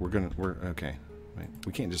 we're okay. Wait,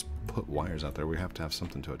 we can't just put wires out there. We have to have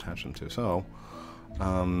something to attach them to. So,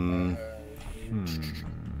 I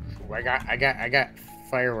got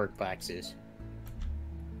firework boxes.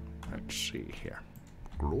 Let's see here.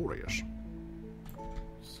 Glorious.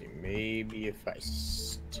 See, maybe if I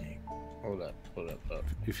stick. Hold up.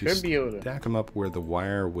 If you stack them up where the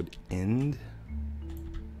wire would end.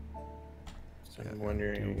 So I'm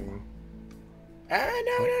wondering.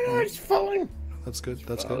 No, it's falling. That's good.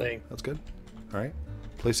 That's falling. good. That's good. All right.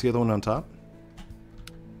 Place the other one on top.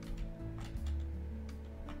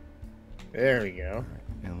 There we go.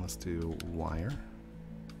 And let's do wire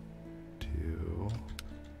to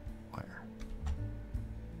wire.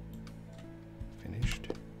 Finished.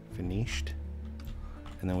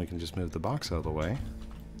 And then we can just move the box out of the way.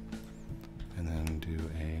 And then do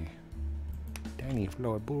a tiny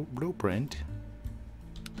floor blueprint.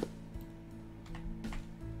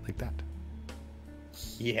 Like that.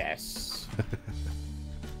 Yes.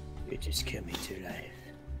 You just killed me to life.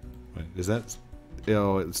 Wait, is that...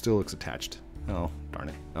 Oh, it still looks attached. Oh, darn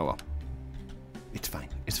it. Oh well. It's fine.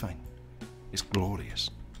 It's fine. It's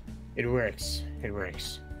glorious. It works. It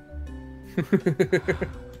works.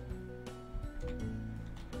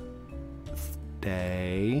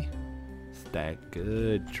 Stay.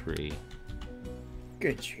 Good tree.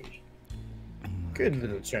 Good tree. Good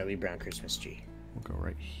little Charlie Brown Christmas tree. We'll go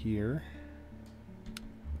right here.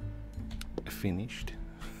 Finished.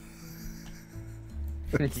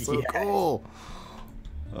 So Yeah. cool.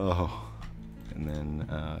 Oh. And then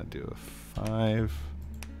do a 5.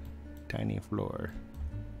 Tiny floor.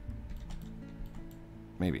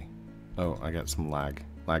 Maybe. Oh, I got some lag.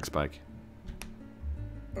 Lag spike.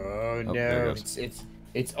 Oh Oh, there no, it goes.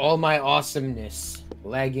 it's all my awesomeness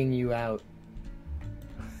lagging you out.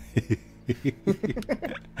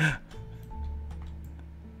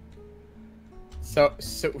 So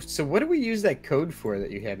what do we use that code for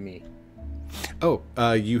that you had me? Oh,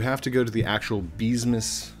 you have to go to the actual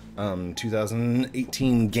Beesmas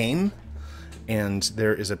 2018 game, and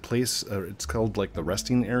there is a place. It's called like the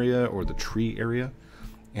resting area or the tree area,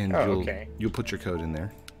 and you'll put your code in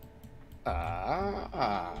there.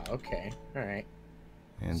 Okay, all right.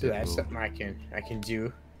 And So that's something I can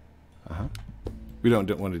do. We don't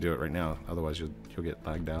want to do it right now, otherwise you'll get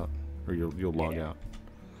lagged out, or you'll log out.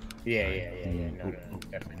 Yeah. No,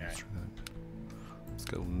 definitely not. Let's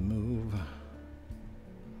go move.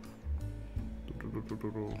 There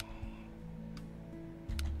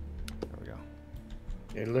we go.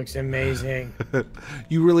 It looks amazing.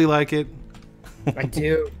 You really like it? I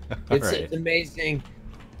do. It's, right. it's amazing.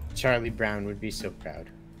 Charlie Brown would be so proud.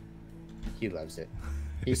 He loves it.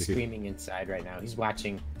 He's screaming inside right now. He's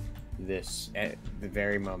watching this at the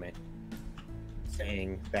very moment,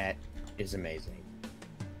 saying that is amazing.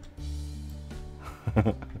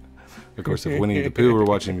 Of course, if Winnie the Pooh were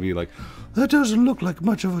watching, he'd be like, "That doesn't look like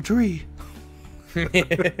much of a tree."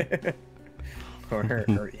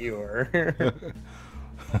 or you.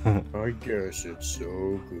 I guess it's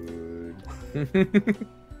so good.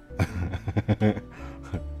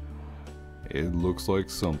 It looks like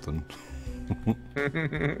something.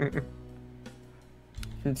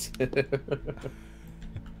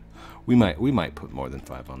 We might put more than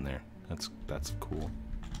 5 on there. That's cool.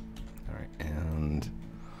 All right, and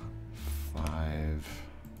 5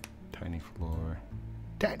 tiny floor.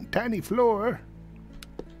 Tiny floor.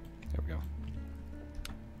 There we go.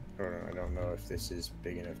 I don't know if this is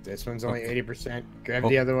big enough. This one's only 80%. Grab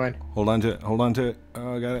the other one. Hold on to it. Hold on to it.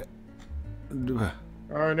 Oh, I got it.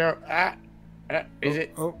 Oh no! Is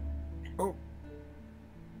it? Oh.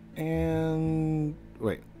 And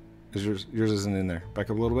wait, is yours isn't in there? Back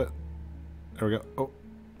up a little bit. There we go. Oh.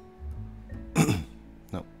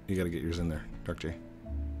 No, you got to get yours in there, DARKJ.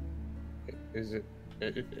 Is it?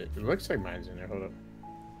 It looks like mine's in there. Hold up.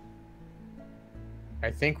 I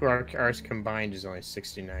think ours combined is only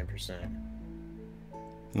 69%.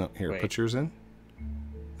 No, here, Wait. put yours in.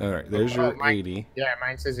 All right, there's your 80. Yeah,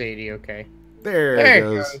 mine says 80. Okay. There it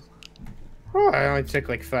goes. Oh, it only took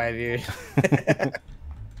like 5 years.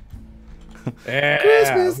 Yeah.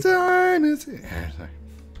 Christmas time is here.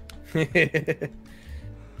 Sorry.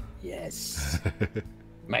 Yes.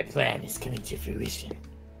 My plan is coming to fruition.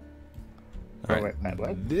 All right,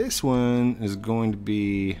 what? this one is going to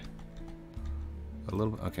be a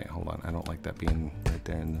little bit. Okay, hold on. I don't like that being right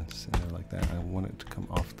there in the center like that. I want it to come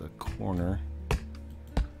off the corner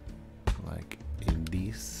like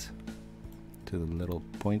this to the little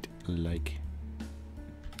point like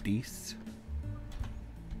this.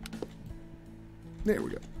 There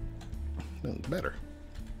we go. That was better.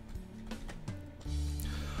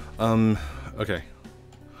 Okay.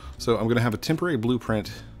 So I'm gonna have a temporary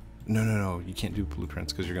blueprint. No, you can't do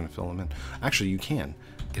blueprints because you're gonna fill them in. Actually, you can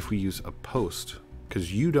if we use a post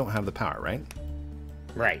because you don't have the power, right?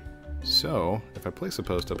 Right. So if I place a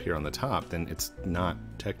post up here on the top, then it's not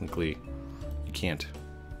technically, you can't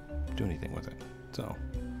do anything with it. So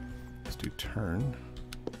let's do turn.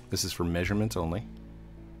 This is for measurements only.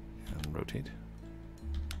 And rotate.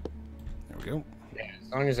 There we go. Yeah,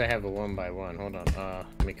 as long as I have a 1x1. Hold on.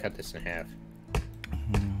 Let me cut this in half.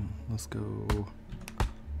 Let's go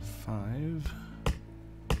 5.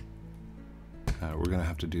 We're gonna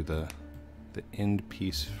have to do the end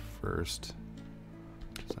piece first,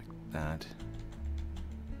 just like that,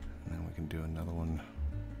 and then we can do another one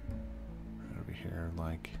right over here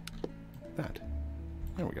like that.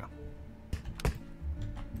 There we go.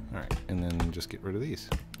 All right, and then just get rid of these.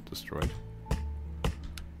 Destroyed.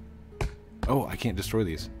 Oh, I can't destroy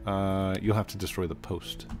these. You'll have to destroy the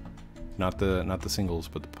post, not the singles,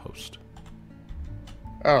 but the post.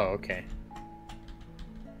 Oh, okay.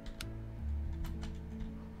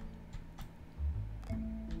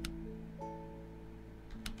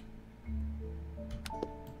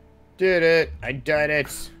 Did it! I did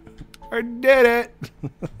it! I did it!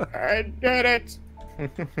 I did it!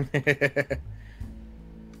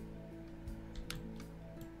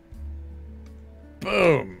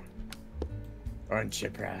 Boom! Aren't you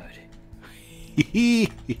proud?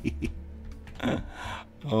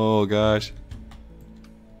 Oh gosh.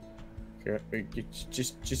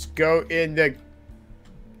 Just go in the...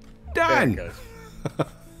 Done! There it goes.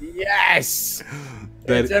 Yes!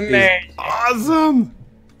 That It's amazing! is awesome!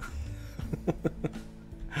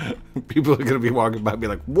 People are gonna be walking by and be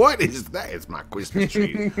like, what is that? It's my Christmas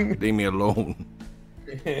tree. Leave me alone.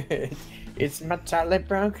 It's my Charlie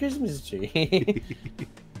Brown Christmas tree.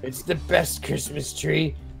 It's the best Christmas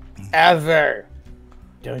tree ever.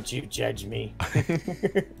 Don't you judge me.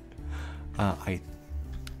 I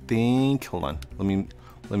think, hold on. Let me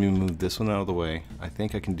move this one out of the way. I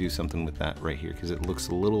think I can do something with that right here because it looks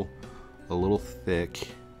a little thick.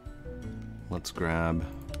 Let's grab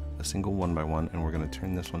a single 1x1 and we're going to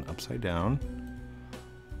turn this one upside down,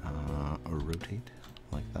 or rotate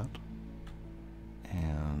like that,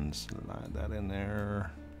 and slide that in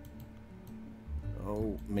there.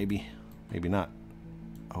 Oh, maybe not.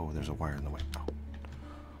 Oh, there's a wire in the way.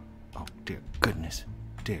 Oh dear goodness,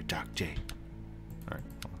 dear DARKJ. All right,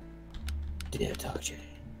 Dear DARKJ.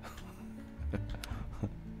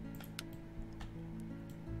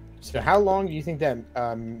 So how long do you think that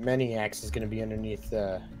Maniacs is going to be underneath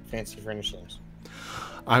Fancy Furnishings?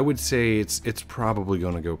 I would say it's probably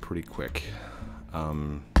going to go pretty quick.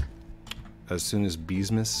 As soon as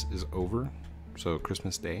Beesmas is over, so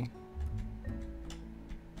Christmas Day.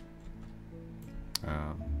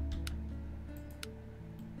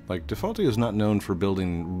 Like Defaultio is not known for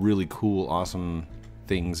building really cool, awesome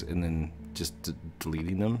things and then just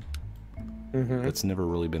deleting them. Mm-hmm. That's never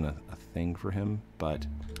really been a thing for him, but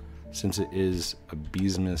since it is a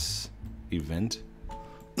Beesmas event,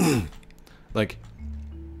 like,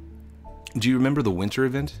 do you remember the winter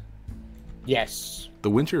event? Yes. the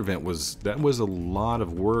winter event was a lot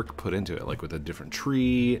of work put into it, like with a different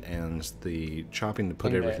tree and the chopping to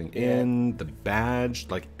put everything in, the badge,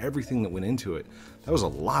 like everything that went into it. That was a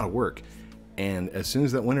lot of work. And as soon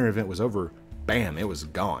as that winter event was over, bam, it was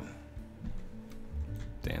gone.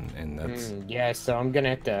 And that's yeah. So I'm gonna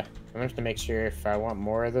have to make sure if I want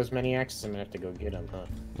more of those mini axes, I'm gonna have to go get them, huh?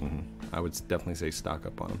 I would definitely say stock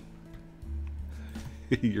up on them.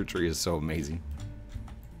 Your tree is so amazing.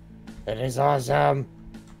 It is awesome.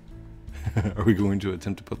 Are we going to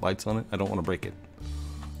attempt to put lights on it? I don't want to break it.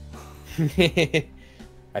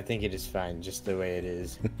 I think it is fine just the way it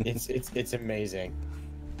is. It's amazing.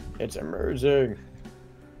 It's amazing.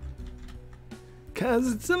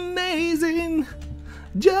 'Cause it's amazing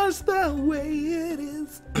just the way it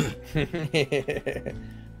is.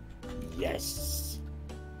 Yes.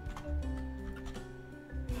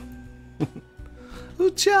 Oh,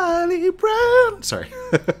 Charlie Brown. Sorry.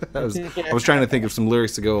 I was trying to think of some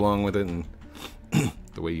lyrics to go along with it, and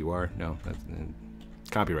the way you are. No, that's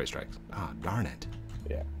copyright strikes. Ah, darn it.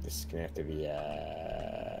 Yeah, this is gonna have to be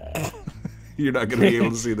You're not gonna be able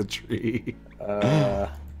to see the tree.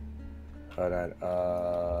 Hold on.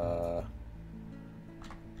 Oh,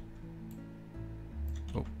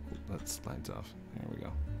 that slides off. There we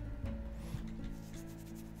go.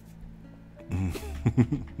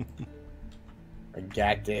 I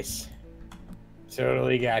got this.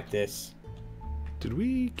 Totally got this. Did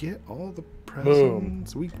we get all the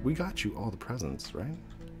presents? Boom. We got you all the presents, right?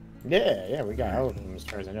 Yeah, we got all of them as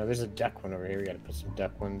far as I know. There's a duck one over here. We gotta put some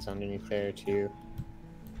duck ones underneath there too.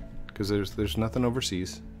 Because there's nothing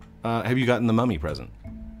overseas. Have you gotten the mummy present?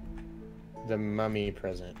 The mummy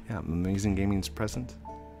present. Yeah, Amazing Gaming's present.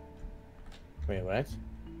 Wait, what?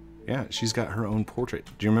 Yeah, she's got her own portrait.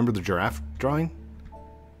 Do you remember the giraffe drawing?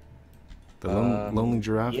 The lonely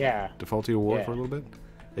giraffe? Yeah. Defaultio wore for a little bit?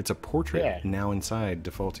 It's a portrait now inside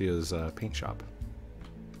Defaultio's paint shop.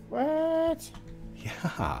 What?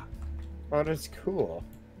 Yeah. Oh, that's cool.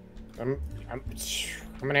 I'm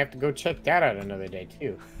gonna have to go check that out another day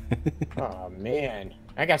too. Oh man,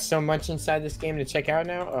 I got so much inside this game to check out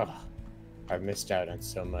now. Oh, I've missed out on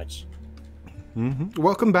so much.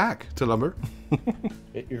 Welcome back to Lumber.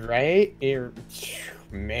 Right?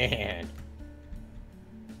 Man.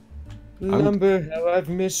 Lumber, how I've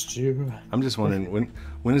missed you. I'm just wondering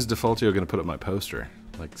when is Defaultio gonna put up my poster?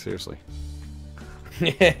 Like seriously.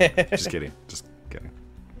 Just kidding. Just kidding.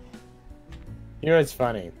 You know what's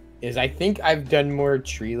funny? Is I think I've done more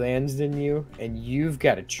Treelands than you, and you've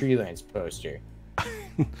got a Treelands poster.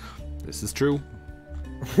 This is true.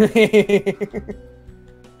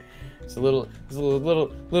 It's a little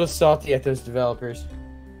salty at those developers.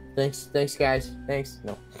 Thanks guys. Thanks.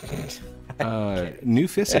 No. New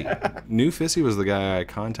Fissy was the guy I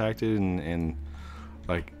contacted, and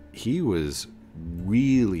like he was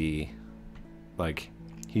really like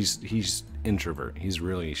he's introvert. He's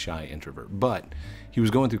really shy introvert, but he was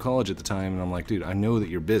going through college at the time, and I'm like, dude, I know that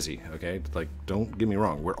you're busy, okay? Like, don't get me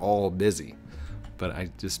wrong, we're all busy. But I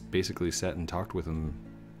just basically sat and talked with him,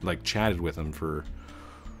 like chatted with him for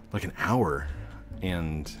like an hour,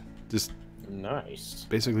 and just nice.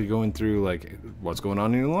 Basically going through like what's going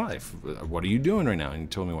on in your life, what are you doing right now, and he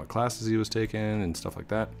told me what classes he was taking and stuff like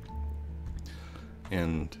that.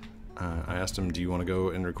 And I asked him, do you want to go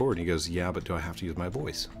and record? And he goes, yeah, but do I have to use my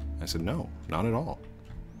voice? I said, no, not at all.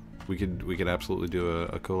 We could absolutely do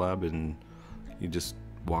a collab, and you just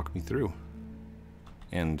walk me through.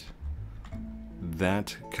 And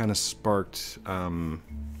that kind of sparked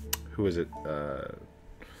who is it?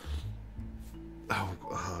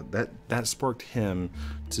 That sparked him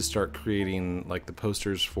to start creating like the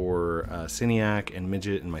posters for Ciniac and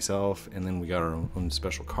Midget and myself, and then we got our own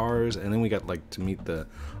special cars, and then we got like to meet the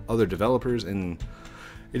other developers, and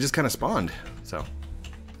it just kind of spawned. So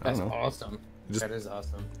I don't know. Awesome. That is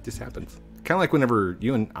awesome. Just happens. Kind of like whenever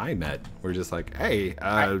you and I met, we're just like, hey,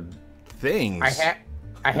 things.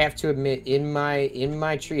 I have to admit, in my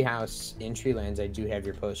treehouse in Treelands, I do have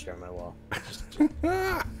your poster on my wall.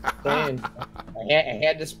 And I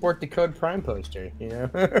had to sport the Code Prime poster, you know.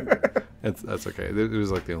 That's okay. It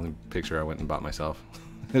was like the only picture I went and bought myself.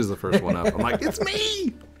 It was the first one up. I'm like, it's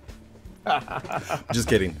me. Just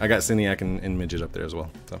kidding. I got Ciniac and Midget up there as well.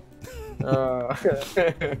 So.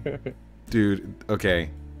 Dude, okay.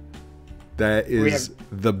 That is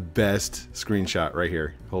the best screenshot right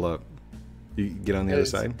here. Hold up. You get on the other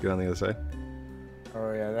side. Get on the other side.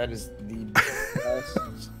 Oh yeah, that is the best.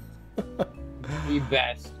 The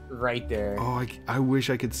best right there. Oh, I wish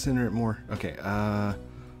I could center it more. Okay,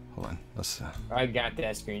 hold on. Let's. I got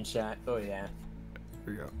that screenshot. Oh yeah.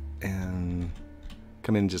 There we go. And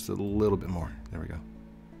come in just a little bit more. There we go.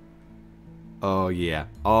 Oh yeah.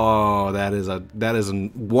 Oh, that is a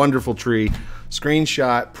wonderful tree.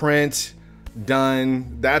 Screenshot, print,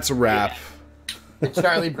 done. That's a wrap. Yeah. The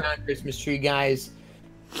Charlie Brown Christmas tree, guys.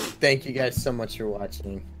 Thank you guys so much for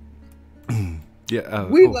watching. Yeah.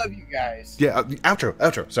 We love you guys. Yeah.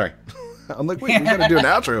 Outro. Sorry. I'm like, wait, we gotta do an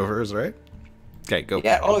outro first, right? Okay, go.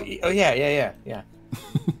 Yeah. Oh yeah.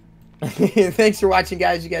 Thanks for watching,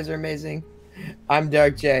 guys. You guys are amazing. I'm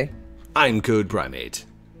DARKJ. I'm Code Primate.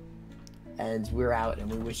 And we're out,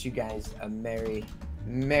 and we wish you guys a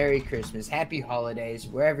Merry Christmas, Happy Holidays,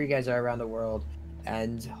 wherever you guys are around the world,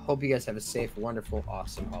 and hope you guys have a safe, wonderful,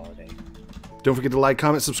 awesome holiday. Don't forget to like,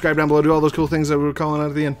 comment, subscribe down below, do all those cool things that we were calling out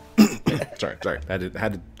at the end. Sorry. I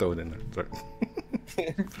had to throw it in there. Sorry.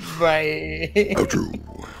 Bye.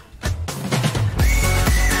 Outro.